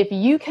 So if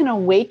you can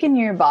awaken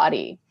your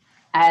body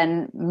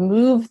and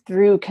move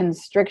through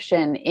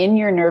constriction in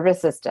your nervous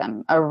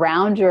system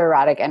around your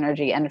erotic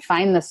energy and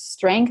find the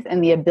strength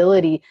and the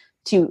ability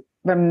to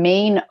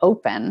remain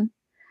open,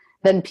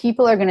 then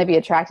people are going to be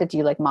attracted to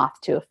you like moth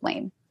to a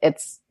flame.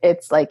 It's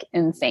like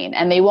insane.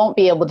 And they won't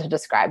be able to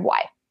describe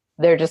why.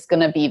 They're just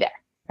going to be there,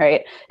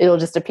 right? It'll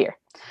just appear.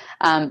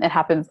 It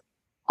happens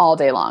all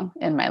day long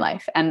in my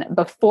life. And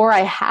before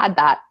I had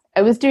that,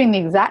 I was doing the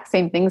exact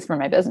same things for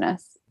my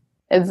business.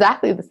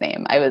 Exactly the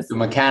same. The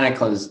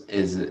mechanical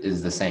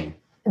is the same.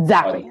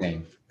 Exactly.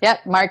 Same.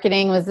 Yep.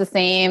 Marketing was the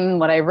same.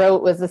 What I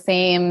wrote was the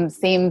same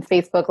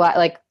Facebook,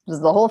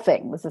 the whole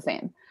thing was the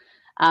same.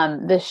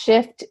 The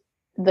shift,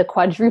 the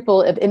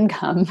quadruple of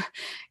income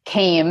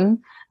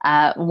came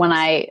when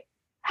I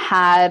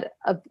had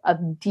a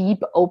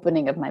deep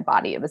opening of my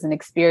body. It was an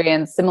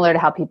experience similar to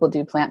how people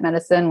do plant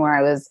medicine, where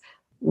I was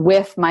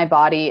with my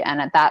body and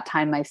at that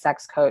time my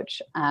sex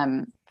coach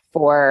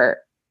for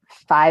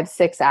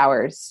 5-6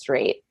 hours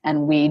straight.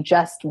 And we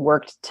just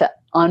worked to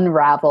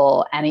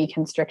unravel any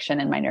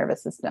constriction in my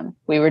nervous system.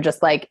 We were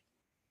just like,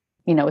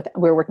 we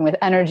were working with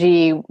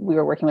energy. We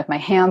were working with my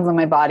hands on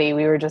my body.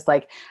 We were just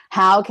like,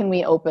 how can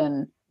we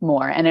open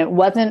more? And it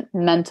wasn't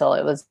mental.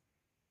 It was a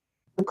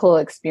physical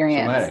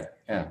experience. Somatic.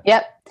 Yeah.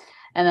 Yep.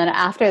 And then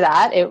after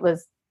that, it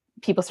was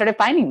people started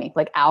finding me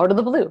like out of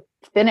the blue,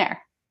 thin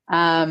air.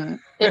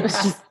 It was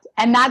just,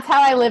 and that's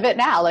how I live it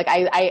now. Like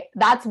I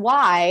that's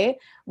why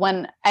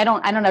when I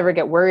don't ever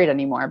get worried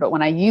anymore. But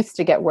when I used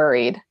to get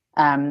worried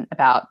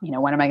about,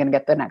 when am I going to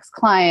get the next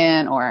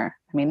client? Or,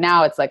 I mean,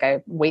 now it's like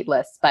a wait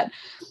list, but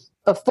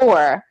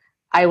before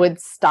I would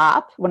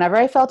stop whenever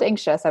I felt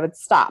anxious, I would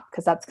stop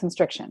because that's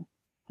constriction,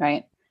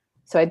 right?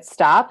 So I'd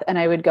stop and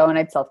I would go and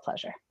I'd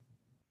self-pleasure.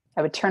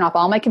 I would turn off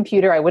all my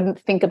computer. I wouldn't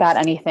think about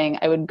anything.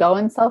 I would go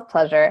and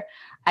self-pleasure.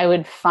 I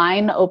would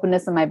find the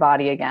openness in my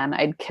body again.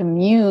 I'd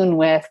commune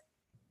with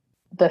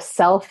the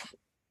self,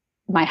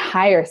 my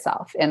higher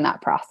self in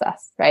that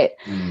process, right?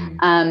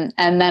 And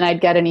then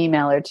I'd get an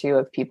email or two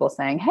of people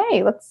saying,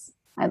 hey,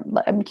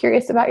 I'm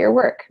curious about your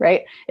work,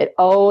 right? It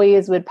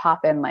always would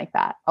pop in like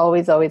that.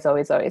 Always, always,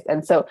 always, always.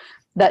 And so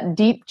that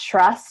deep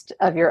trust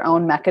of your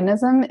own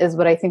mechanism is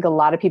what I think a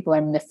lot of people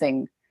are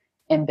missing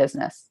in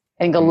business.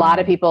 I think a lot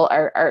of people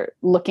are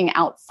looking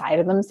outside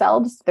of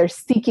themselves. They're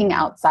seeking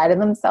outside of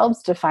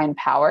themselves to find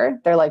power.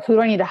 They're like, who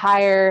do I need to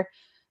hire?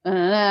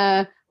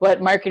 What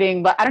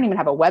marketing? But I don't even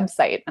have a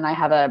website, and I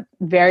have a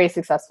very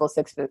successful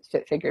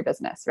 6-figure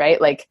business,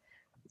 right? Like,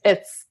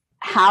 it's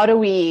how do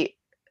we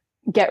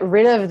get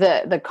rid of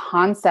the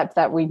concept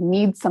that we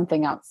need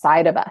something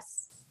outside of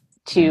us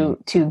to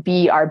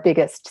be our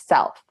biggest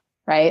self,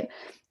 right?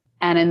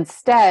 And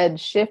instead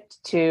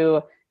shift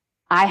to,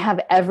 I have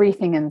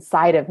everything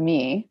inside of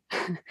me,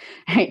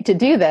 right? To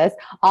do this,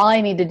 all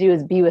I need to do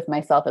is be with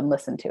myself and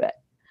listen to it.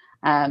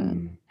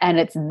 And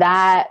it's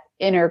that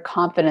inner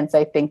confidence,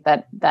 I think,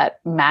 that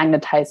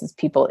magnetizes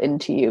people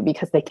into you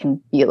because they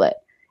can feel it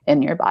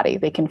in your body.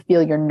 They can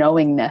feel your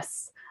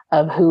knowingness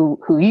of who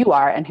you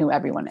are and who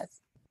everyone is.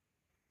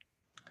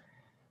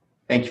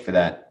 Thank you for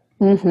that.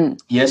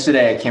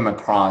 Yesterday, I came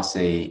across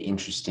a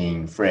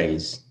interesting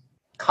phrase.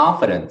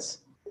 Confidence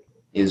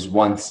is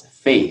one's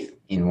faith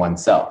in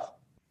oneself.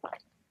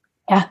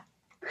 Yeah.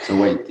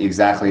 So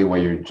exactly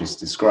what you just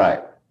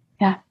described.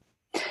 Yeah.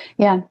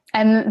 Yeah.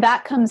 And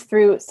that comes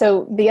through.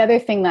 So the other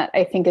thing that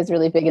I think is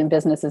really big in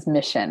business is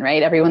mission,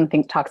 right? Everyone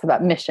talks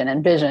about mission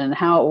and vision.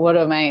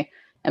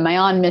 Am I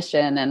on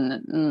mission,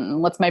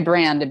 and what's my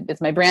brand?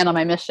 Is my brand on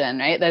my mission,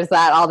 right? There's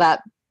all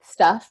that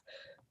stuff.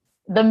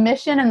 The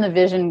mission and the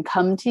vision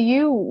come to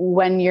you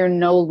when you're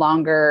no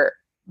longer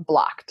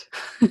blocked.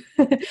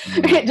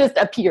 It just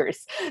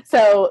appears.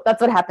 So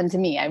that's what happened to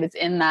me. I was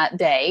in that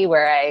day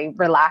where I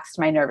relaxed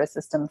my nervous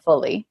system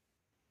fully.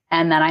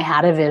 And then I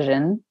had a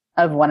vision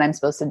of what I'm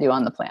supposed to do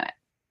on the planet.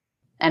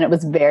 And it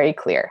was very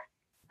clear.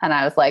 And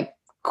I was like,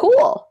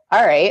 cool.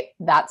 All right.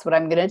 That's what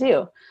I'm going to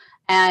do.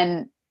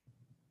 And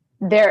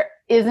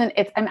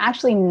I'm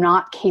actually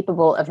not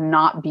capable of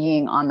not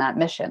being on that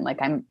mission. Like,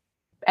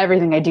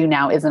 everything I do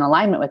now is in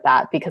alignment with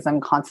that because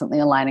I'm constantly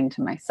aligning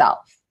to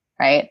myself.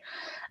 Right.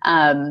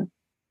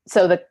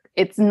 So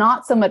it's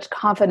not so much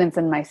confidence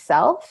in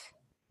myself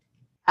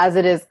as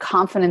it is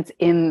confidence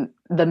in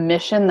the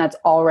mission that's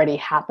already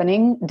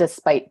happening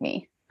despite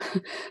me.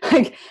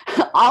 Like,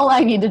 all I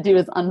need to do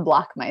is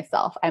unblock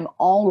myself. I'm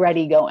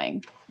already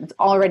going. It's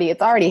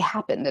already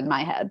happened in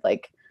my head.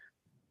 Like,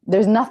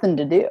 there's nothing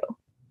to do.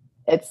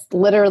 It's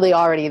literally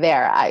already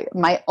there.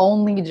 My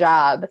only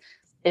job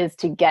is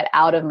to get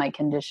out of my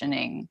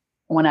conditioning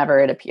whenever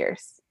it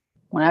appears.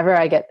 Whenever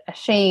I get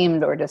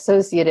ashamed or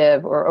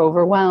dissociative or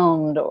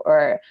overwhelmed,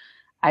 or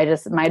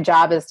my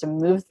job is to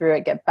move through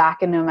it, get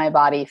back into my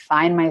body,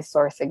 find my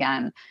source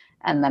again,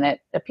 and then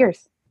it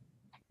appears.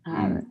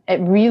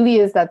 It really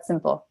is that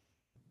simple.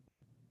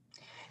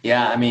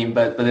 Yeah, I mean,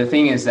 but the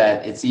thing is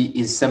that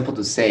it's simple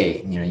to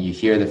say. You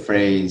hear the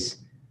phrase,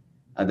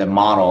 the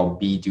model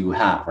be, do,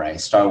 have,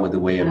 right? Start with the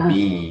way of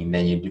being,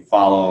 then you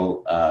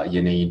follow.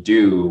 You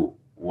do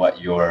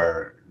what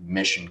your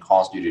mission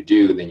calls you to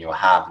do, then you'll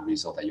have the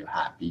result that you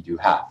have. Be, do,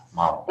 have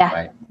model,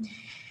 right?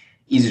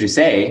 Easy to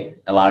say.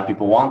 A lot of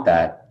people want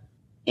that,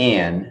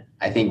 and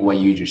I think what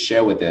you just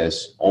shared with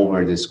us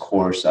over this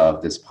course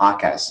of this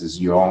podcast is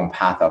your own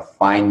path of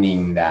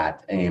finding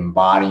that and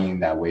embodying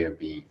that way of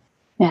being.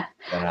 Yeah.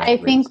 I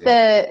think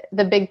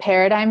the big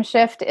paradigm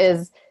shift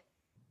is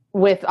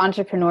with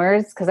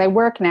entrepreneurs, because I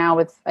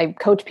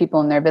coach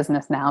people in their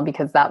business now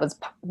because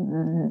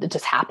it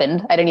just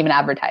happened. I didn't even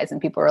advertise,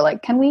 and people were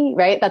like, can we,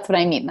 right? That's what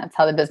I mean. That's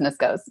how the business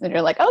goes. And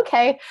you're like,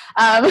 okay,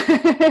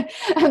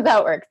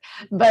 that works.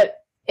 But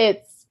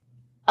it's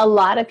a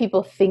lot of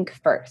people think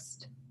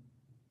first.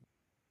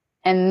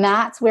 And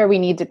that's where we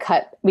need to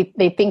cut.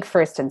 They think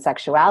first in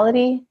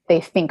sexuality.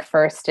 They think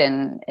first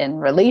in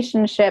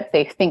relationship.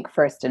 They think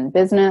first in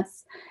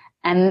business.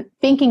 And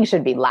thinking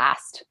should be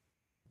last.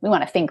 We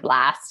want to think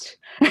last,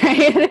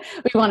 right?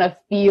 We want to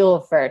feel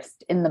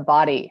first in the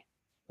body.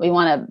 We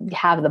want to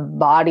have the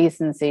body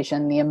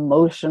sensation, the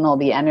emotional,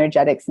 the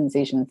energetic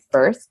sensation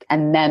first,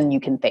 and then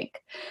you can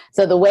think.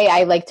 So the way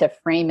I like to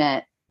frame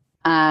it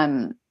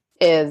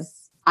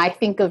is I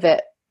think of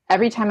it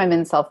every time I'm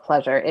in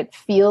self-pleasure, it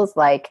feels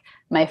like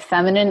my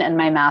feminine and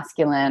my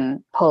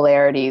masculine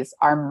polarities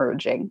are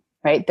merging.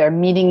 right? They're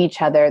meeting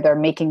each other. They're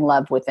making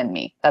love within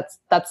me. That's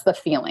the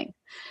feeling.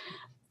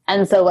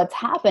 And so what's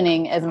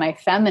happening is my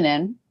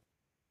feminine,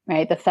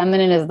 right? The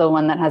feminine is the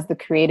one that has the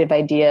creative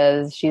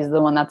ideas. She's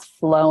the one that's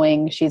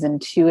flowing. She's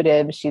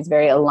intuitive. She's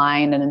very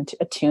aligned and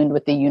attuned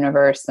with the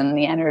universe and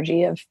the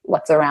energy of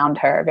what's around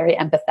her, very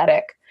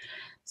empathetic.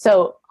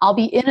 So I'll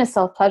be in a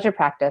self-pleasure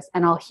practice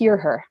and I'll hear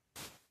her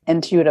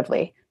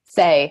intuitively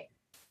say,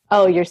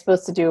 oh,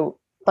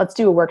 let's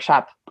do a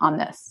workshop on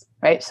this,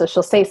 right? So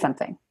she'll say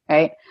something,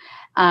 right?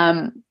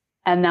 And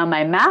now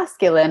my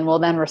masculine will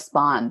then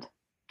respond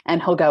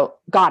and he'll go,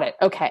 got it.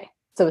 Okay.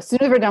 So as soon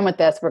as we're done with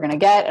this, we're going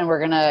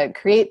to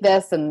create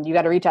this, and you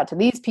got to reach out to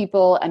these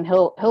people, and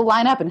he'll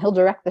line up and he'll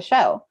direct the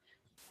show,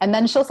 and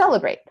then she'll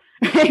celebrate.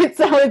 Right?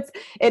 So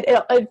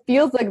it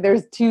feels like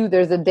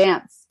there's a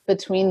dance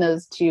between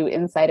those two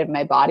inside of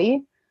my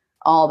body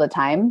all the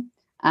time.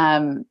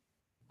 And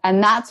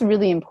that's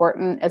really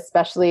important,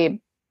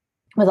 especially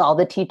with all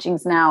the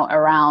teachings now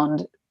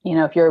around,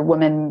 if you're a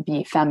woman,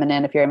 be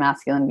feminine, if you're a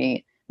masculine,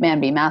 be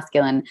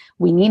masculine.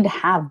 We need to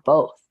have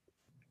both.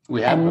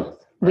 We have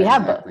both. We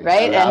have both,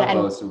 right? And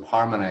both to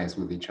harmonize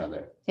with each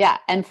other. Yeah.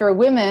 And for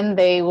women,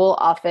 they will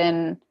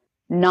often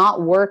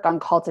not work on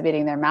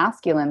cultivating their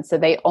masculine. So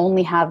they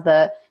only have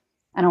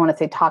I don't want to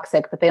say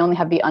toxic, but they only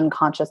have the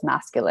unconscious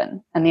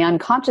masculine. And the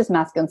unconscious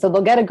masculine, so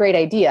they'll get a great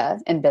idea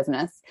in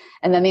business,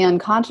 and then the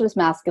unconscious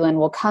masculine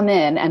will come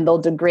in and they'll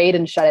degrade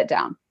and shut it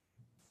down.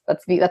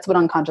 That's what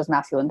unconscious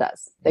masculine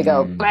does. They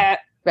go, "Bleh,"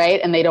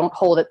 right? And they don't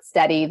hold it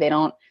steady. They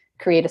don't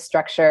create a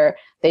structure.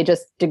 They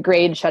just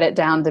degrade, shut it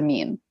down,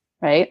 demean,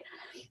 right?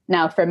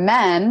 Now, for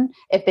men,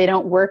 if they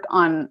don't work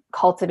on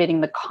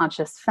cultivating the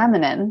conscious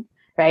feminine,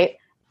 right,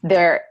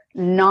 they're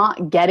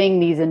not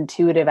getting these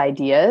intuitive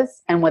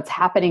ideas. And what's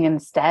happening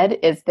instead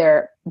is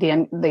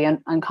the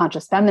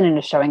unconscious feminine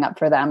is showing up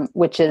for them,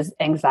 which is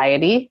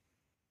anxiety,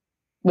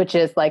 which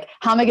is like,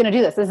 how am I going to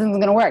do this? This isn't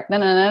going to work. No,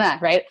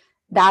 right?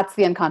 That's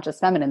the unconscious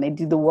feminine. They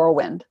do the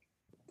whirlwind.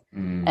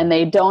 And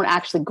they don't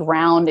actually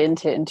ground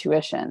into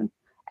intuition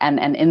and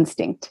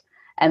instinct.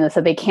 And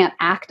so they can't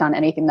act on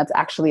anything that's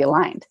actually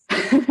aligned.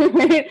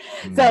 Right?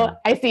 So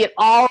I see it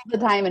all the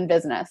time in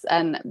business.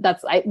 And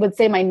I would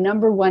say my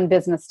number one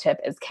business tip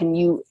is, can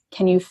you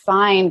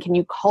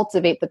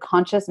cultivate the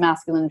conscious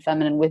masculine and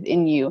feminine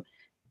within you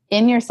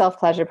in your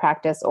self-pleasure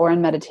practice or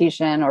in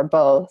meditation or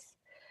both,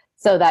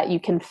 so that you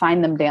can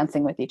find them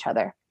dancing with each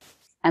other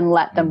and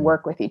let them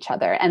work with each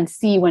other and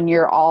see when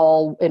you're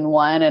all in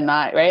one and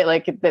not, right?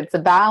 Like it's a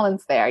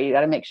balance there. You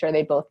got to make sure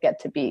they both get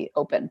to be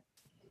open.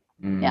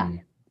 Yeah.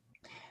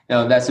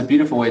 No, that's a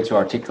beautiful way to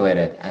articulate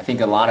it. I think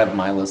a lot of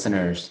my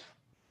listeners,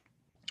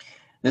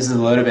 this is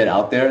a little bit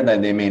out there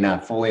that they may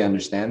not fully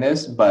understand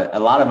this, but a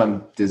lot of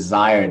them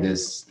desire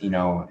this,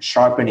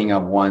 sharpening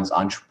of one's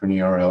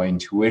entrepreneurial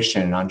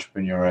intuition,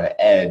 entrepreneurial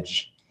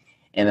edge.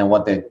 And then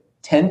what they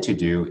tend to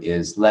do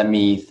is, let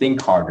me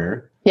think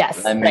harder.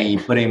 Yes. Let me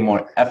put in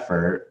more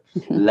effort.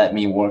 Let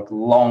me work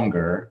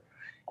longer.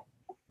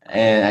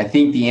 And I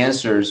think the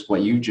answer is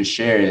what you just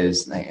shared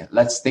is, like,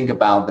 let's think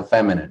about the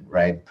feminine,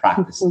 right?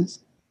 Practices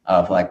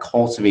of like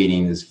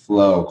cultivating this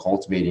flow,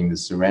 cultivating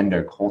this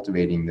surrender,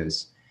 cultivating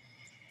this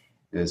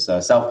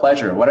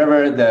self-pleasure,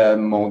 whatever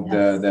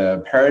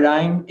the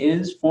paradigm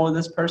is for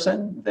this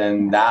person,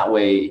 then that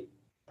way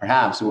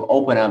perhaps it will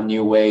open up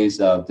new ways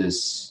of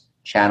this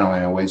channel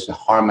and ways to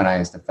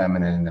harmonize the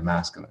feminine and the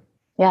masculine.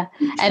 Yeah.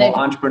 And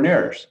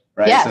entrepreneurs,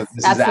 right? Yes, so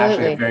this absolutely. is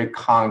actually a very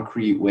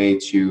concrete way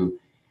to,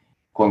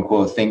 quote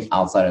unquote, think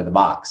outside of the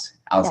box,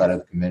 outside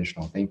of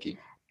conventional thinking.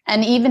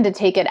 And even to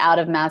take it out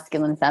of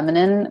masculine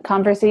feminine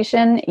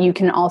conversation, you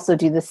can also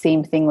do the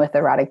same thing with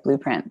erotic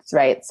blueprints,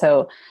 right?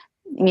 So,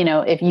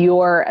 if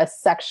you're a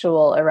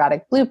sexual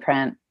erotic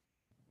blueprint,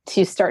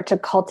 to start to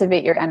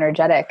cultivate your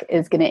energetic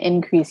is going to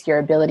increase your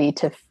ability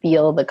to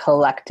feel the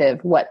collective,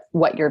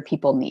 what your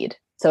people need.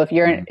 So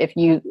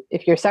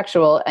if you're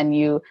sexual and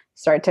you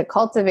start to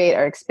cultivate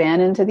or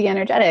expand into the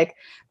energetic,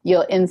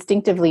 you'll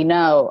instinctively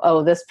know,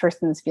 oh, this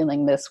person's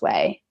feeling this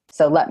way,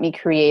 so let me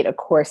create a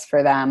course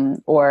for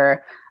them.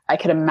 Or I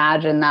could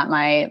imagine that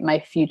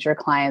my future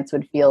clients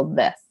would feel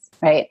this,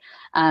 right?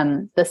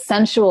 The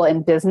sensual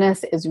in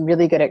business is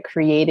really good at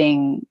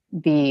creating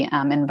the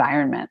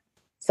environment.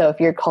 So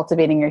if you're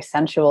cultivating your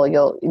sensual,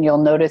 you'll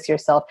notice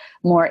yourself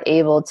more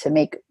able to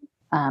make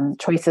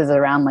choices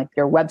around like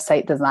your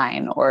website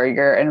design or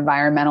your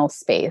environmental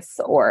space,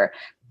 or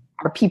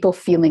are people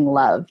feeling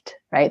loved,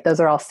 right?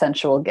 Those are all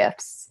sensual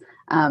gifts.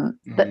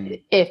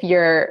 If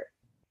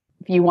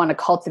you want to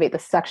cultivate the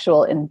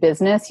sexual in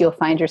business, you'll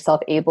find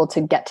yourself able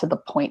to get to the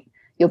point.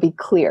 You'll be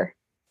clear,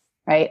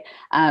 right?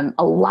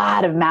 A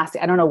lot of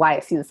I don't know why I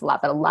see this a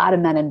lot, but a lot of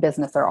men in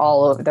business are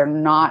all over. They're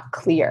not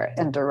clear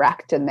and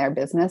direct in their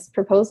business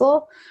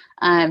proposal,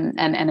 and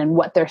in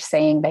what they're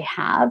saying they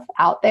have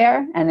out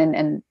there,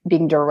 and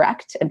being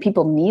direct. And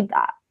people need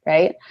that,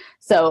 right?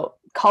 So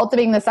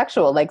cultivating the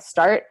sexual, like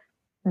start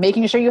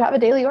making sure you have a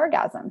daily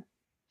orgasm.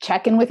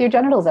 Check in with your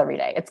genitals every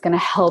day. It's going to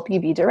help you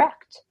be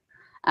direct.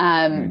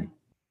 And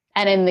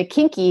in the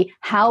kinky,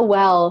 how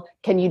well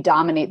can you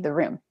dominate the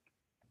room?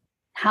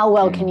 How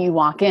well can you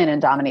walk in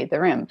and dominate the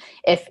room?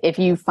 If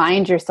you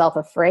find yourself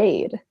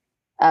afraid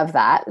of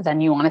that,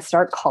 then you want to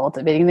start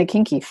cultivating the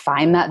kinky.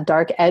 Find that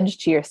dark edge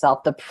to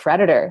yourself, the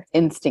predator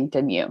instinct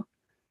in you,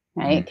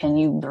 right? Can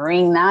you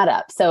bring that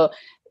up? So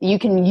you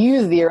can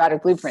use the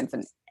erotic blueprints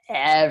in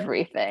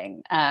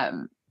everything.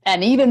 And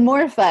even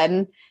more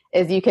fun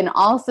is you can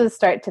also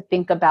start to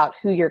think about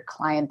who your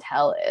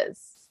clientele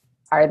is.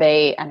 Are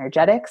they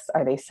energetics?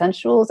 Are they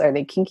sensuals? Are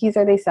they kinkies?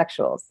 Are they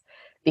sexuals?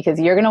 Because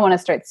you're going to want to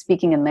start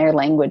speaking in their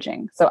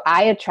languaging. So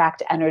I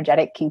attract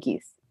energetic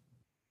kinkies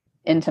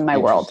into my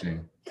world.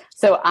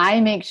 So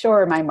I make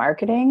sure my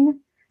marketing,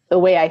 the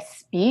way I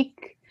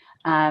speak,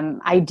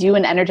 I do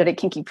an energetic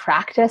kinky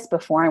practice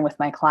before I'm with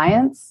my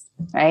clients,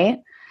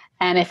 right?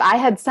 And if I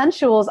had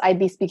sensuals, I'd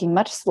be speaking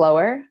much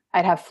slower.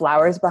 I'd have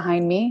flowers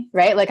behind me,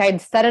 right? Like I'd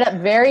set it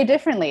up very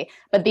differently.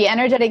 But the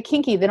energetic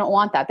kinky, they don't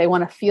want that. They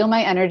want to feel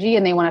my energy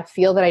and they want to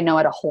feel that I know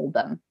how to hold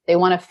them. They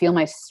want to feel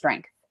my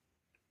strength.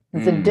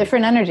 It's a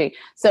different energy.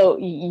 So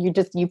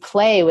you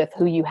play with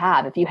who you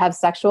have. If you have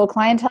sexual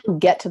clientele,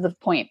 get to the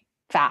point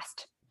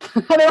fast.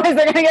 Otherwise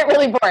they're going to get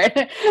really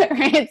bored,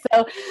 right?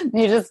 So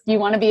you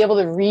want to be able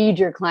to read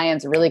your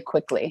clients really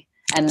quickly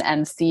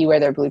and see where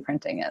their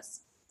blueprinting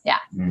is. Yeah.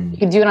 You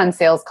can do it on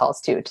sales calls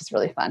too, which is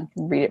really fun.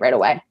 You can read it right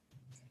away.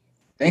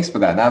 Thanks for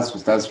that.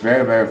 That's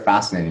very, very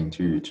fascinating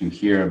to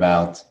hear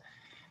about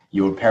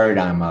your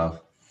paradigm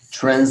of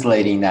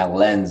translating that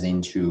lens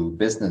into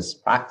business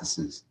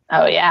practices.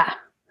 Oh, yeah.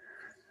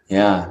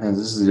 Yeah,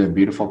 this is a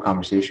beautiful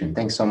conversation.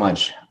 Thanks so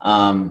much.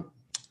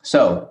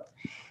 So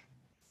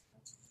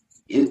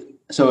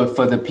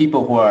for the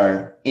people who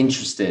are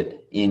interested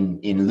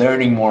in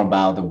learning more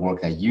about the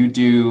work that you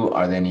do,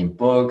 are there any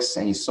books,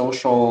 any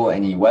social,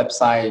 any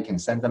website you can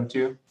send them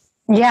to?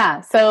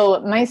 Yeah.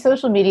 So my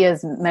social media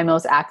is my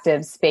most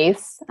active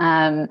space.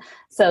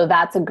 So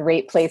that's a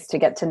great place to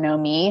get to know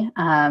me.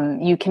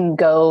 You can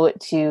go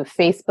to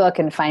Facebook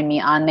and find me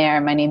on there.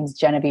 My name's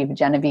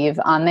Genevieve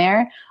on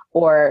there,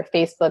 or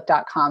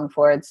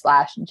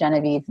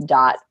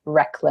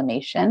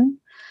facebook.com/Genevieve.reclamation.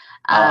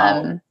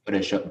 Put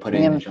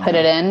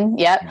it in.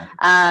 Yep. Yeah.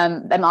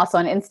 I'm also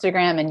on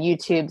Instagram and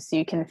YouTube. So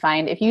you can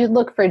find, if you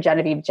look for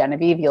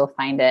Genevieve, you'll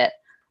find it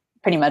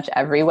pretty much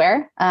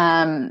everywhere.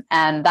 And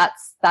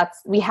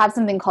we have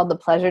something called the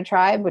Pleasure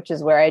Tribe, which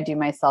is where I do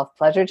my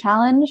self-pleasure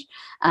challenge.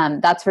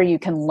 That's where you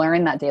can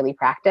learn that daily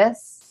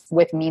practice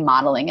with me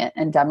modeling it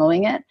and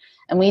demoing it.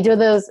 And we do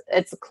those,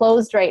 it's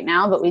closed right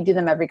now, but we do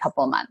them every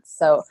couple of months.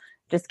 So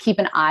just keep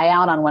an eye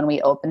out on when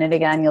we open it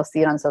again. You'll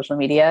see it on social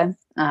media.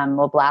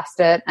 We'll blast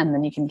it and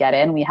then you can get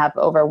in. We have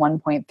over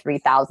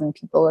 1.3 thousand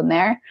people in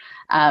there.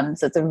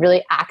 So it's a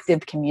really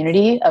active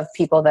community of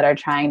people that are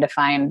trying to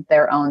find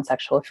their own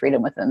sexual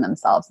freedom within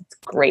themselves. It's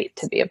great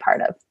to be a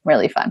part of.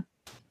 Really fun.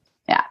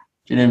 Yeah.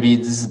 Genevieve,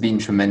 this has been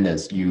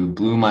tremendous. You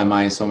blew my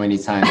mind so many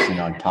times in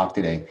our talk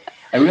today.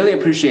 I really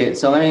appreciate it.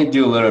 So let me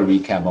do a little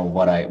recap of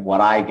what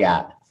I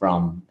got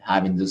from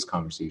having this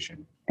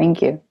conversation.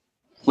 Thank you.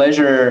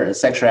 Pleasure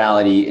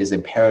sexuality is a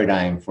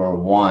paradigm for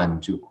one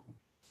to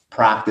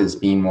practice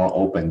being more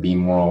open, being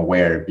more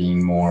aware,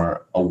 being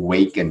more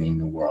awakened in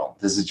the world.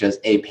 This is just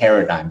a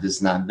paradigm. This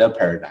is not the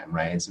paradigm,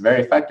 right? It's a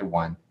very effective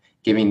one,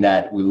 given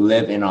that we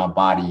live in our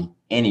body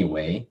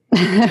anyway.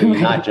 So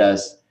you're not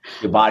just,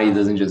 your body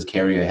doesn't just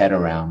carry your head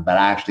around, but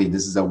actually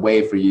this is a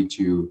way for you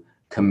to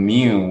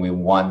commune with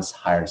one's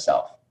higher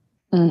self.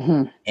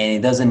 And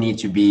it doesn't need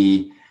to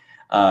be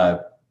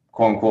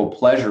quote unquote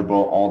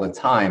pleasurable all the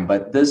time,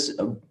 but this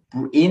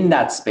in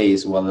that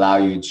space will allow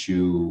you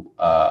to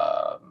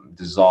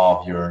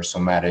dissolve your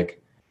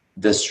somatic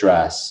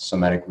distress,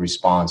 somatic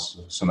response,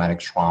 somatic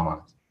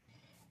trauma.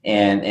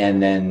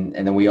 And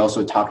then we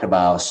also talked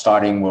about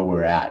starting where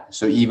we're at.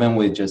 So even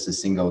with just a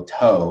single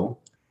toe,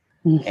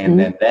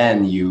 and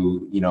then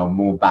you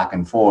move back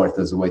and forth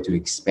as a way to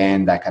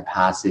expand that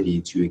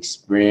capacity to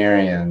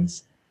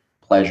experience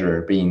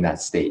pleasure being in that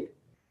state.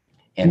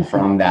 And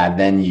from that,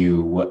 then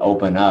you would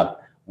open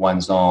up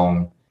one's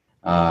own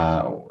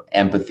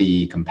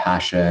empathy,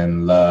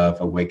 compassion, love,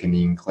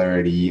 awakening,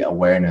 clarity,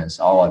 awareness,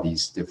 all of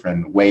these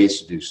different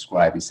ways to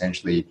describe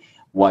essentially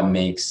what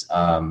makes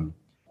who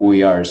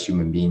we are as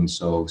human beings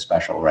so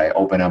special, right?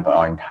 Open up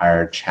our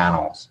entire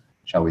channels,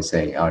 shall we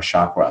say, our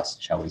chakras,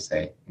 shall we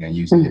say,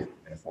 using different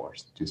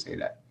metaphors to say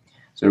that.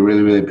 So I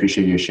really, really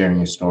appreciate you sharing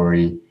your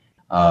story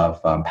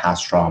of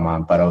past trauma,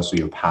 but also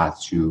your path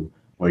to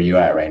where you're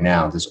at right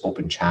now, this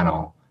open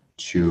channel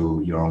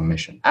to your own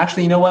mission.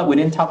 Actually, you know what? We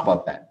didn't talk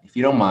about that. If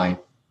you don't mind,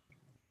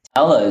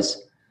 tell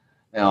us,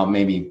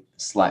 maybe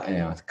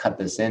cut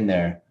this in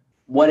there.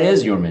 What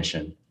is your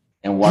mission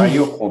and what are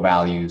your core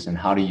values and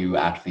how do you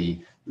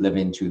actually live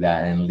into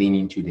that and lean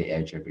into the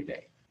edge every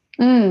day?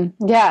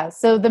 Yeah.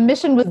 So the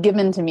mission was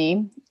given to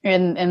me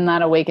in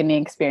that awakening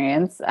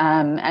experience.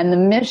 And the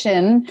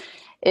mission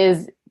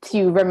is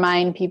to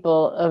remind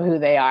people of who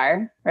they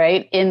are,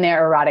 right? In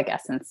their erotic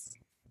essence.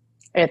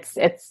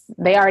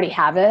 They already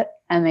have it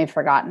and they've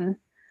forgotten.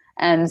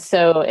 And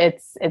so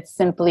it's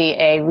simply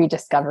a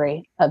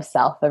rediscovery of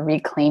self, a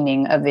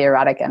reclaiming of the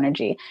erotic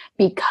energy,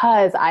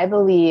 because I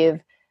believe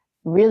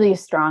really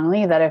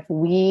strongly that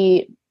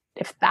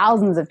if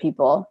thousands of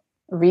people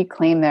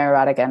reclaim their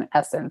erotic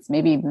essence,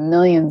 maybe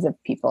millions of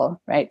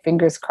people, right?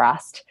 Fingers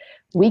crossed,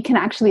 we can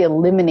actually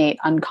eliminate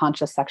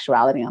unconscious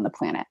sexuality on the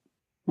planet,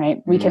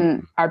 right?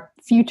 Our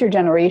future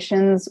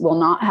generations will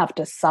not have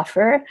to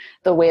suffer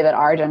the way that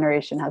our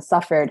generation has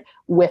suffered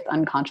with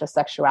unconscious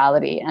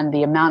sexuality, and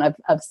the amount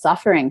of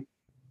suffering,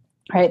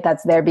 right,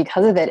 that's there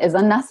because of it is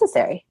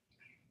unnecessary.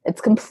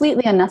 It's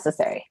completely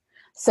unnecessary.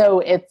 So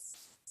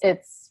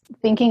it's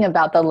thinking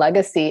about the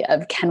legacy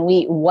of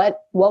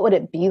what would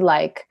it be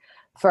like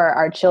for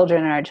our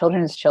children and our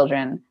children's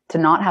children to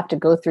not have to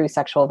go through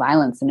sexual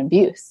violence and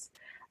abuse?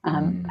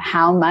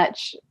 How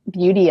much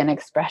beauty and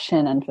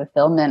expression and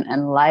fulfillment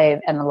and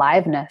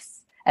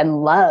aliveness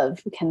and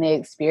love can they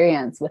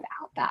experience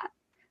without that?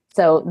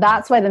 So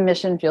that's why the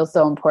mission feels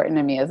so important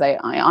to me, is I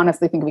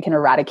honestly think we can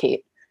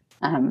eradicate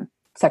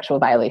sexual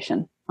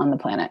violation on the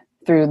planet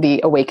through the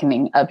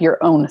awakening of your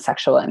own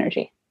sexual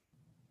energy.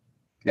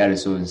 That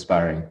is so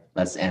inspiring.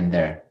 Let's end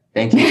there.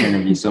 Thank you,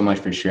 Genevieve, so much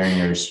for sharing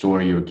your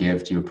story, your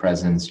gift, your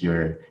presence,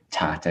 your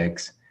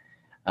tactics.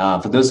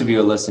 For those of you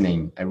who are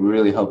listening, I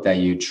really hope that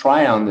you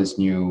try on this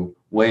new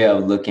way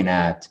of looking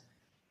at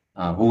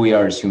who we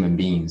are as human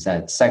beings,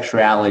 that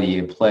sexuality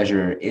and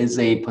pleasure is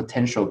a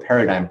potential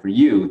paradigm for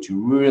you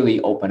to really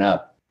open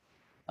up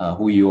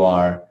who you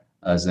are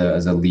as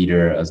a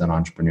leader, as an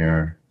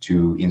entrepreneur,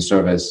 in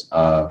service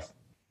of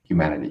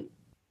humanity.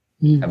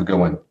 Have a good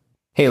one.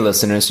 Hey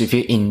listeners, if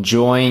you're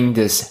enjoying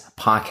this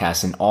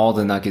podcast and all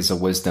the nuggets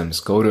of wisdoms,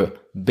 go to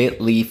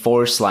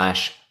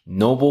bit.ly/Noble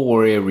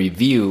Warrior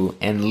Review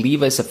and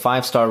leave us a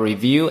 5-star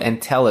review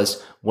and tell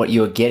us what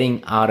you're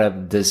getting out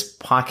of this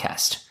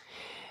podcast.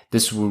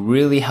 This will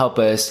really help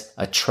us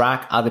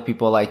attract other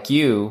people like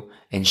you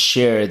and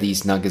share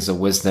these nuggets of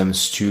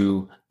wisdoms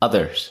to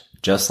others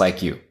just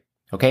like you.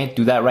 Okay,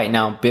 do that right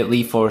now,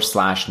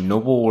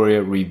 bit.ly/Noble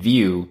Warrior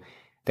Review.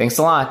 Thanks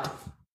a lot.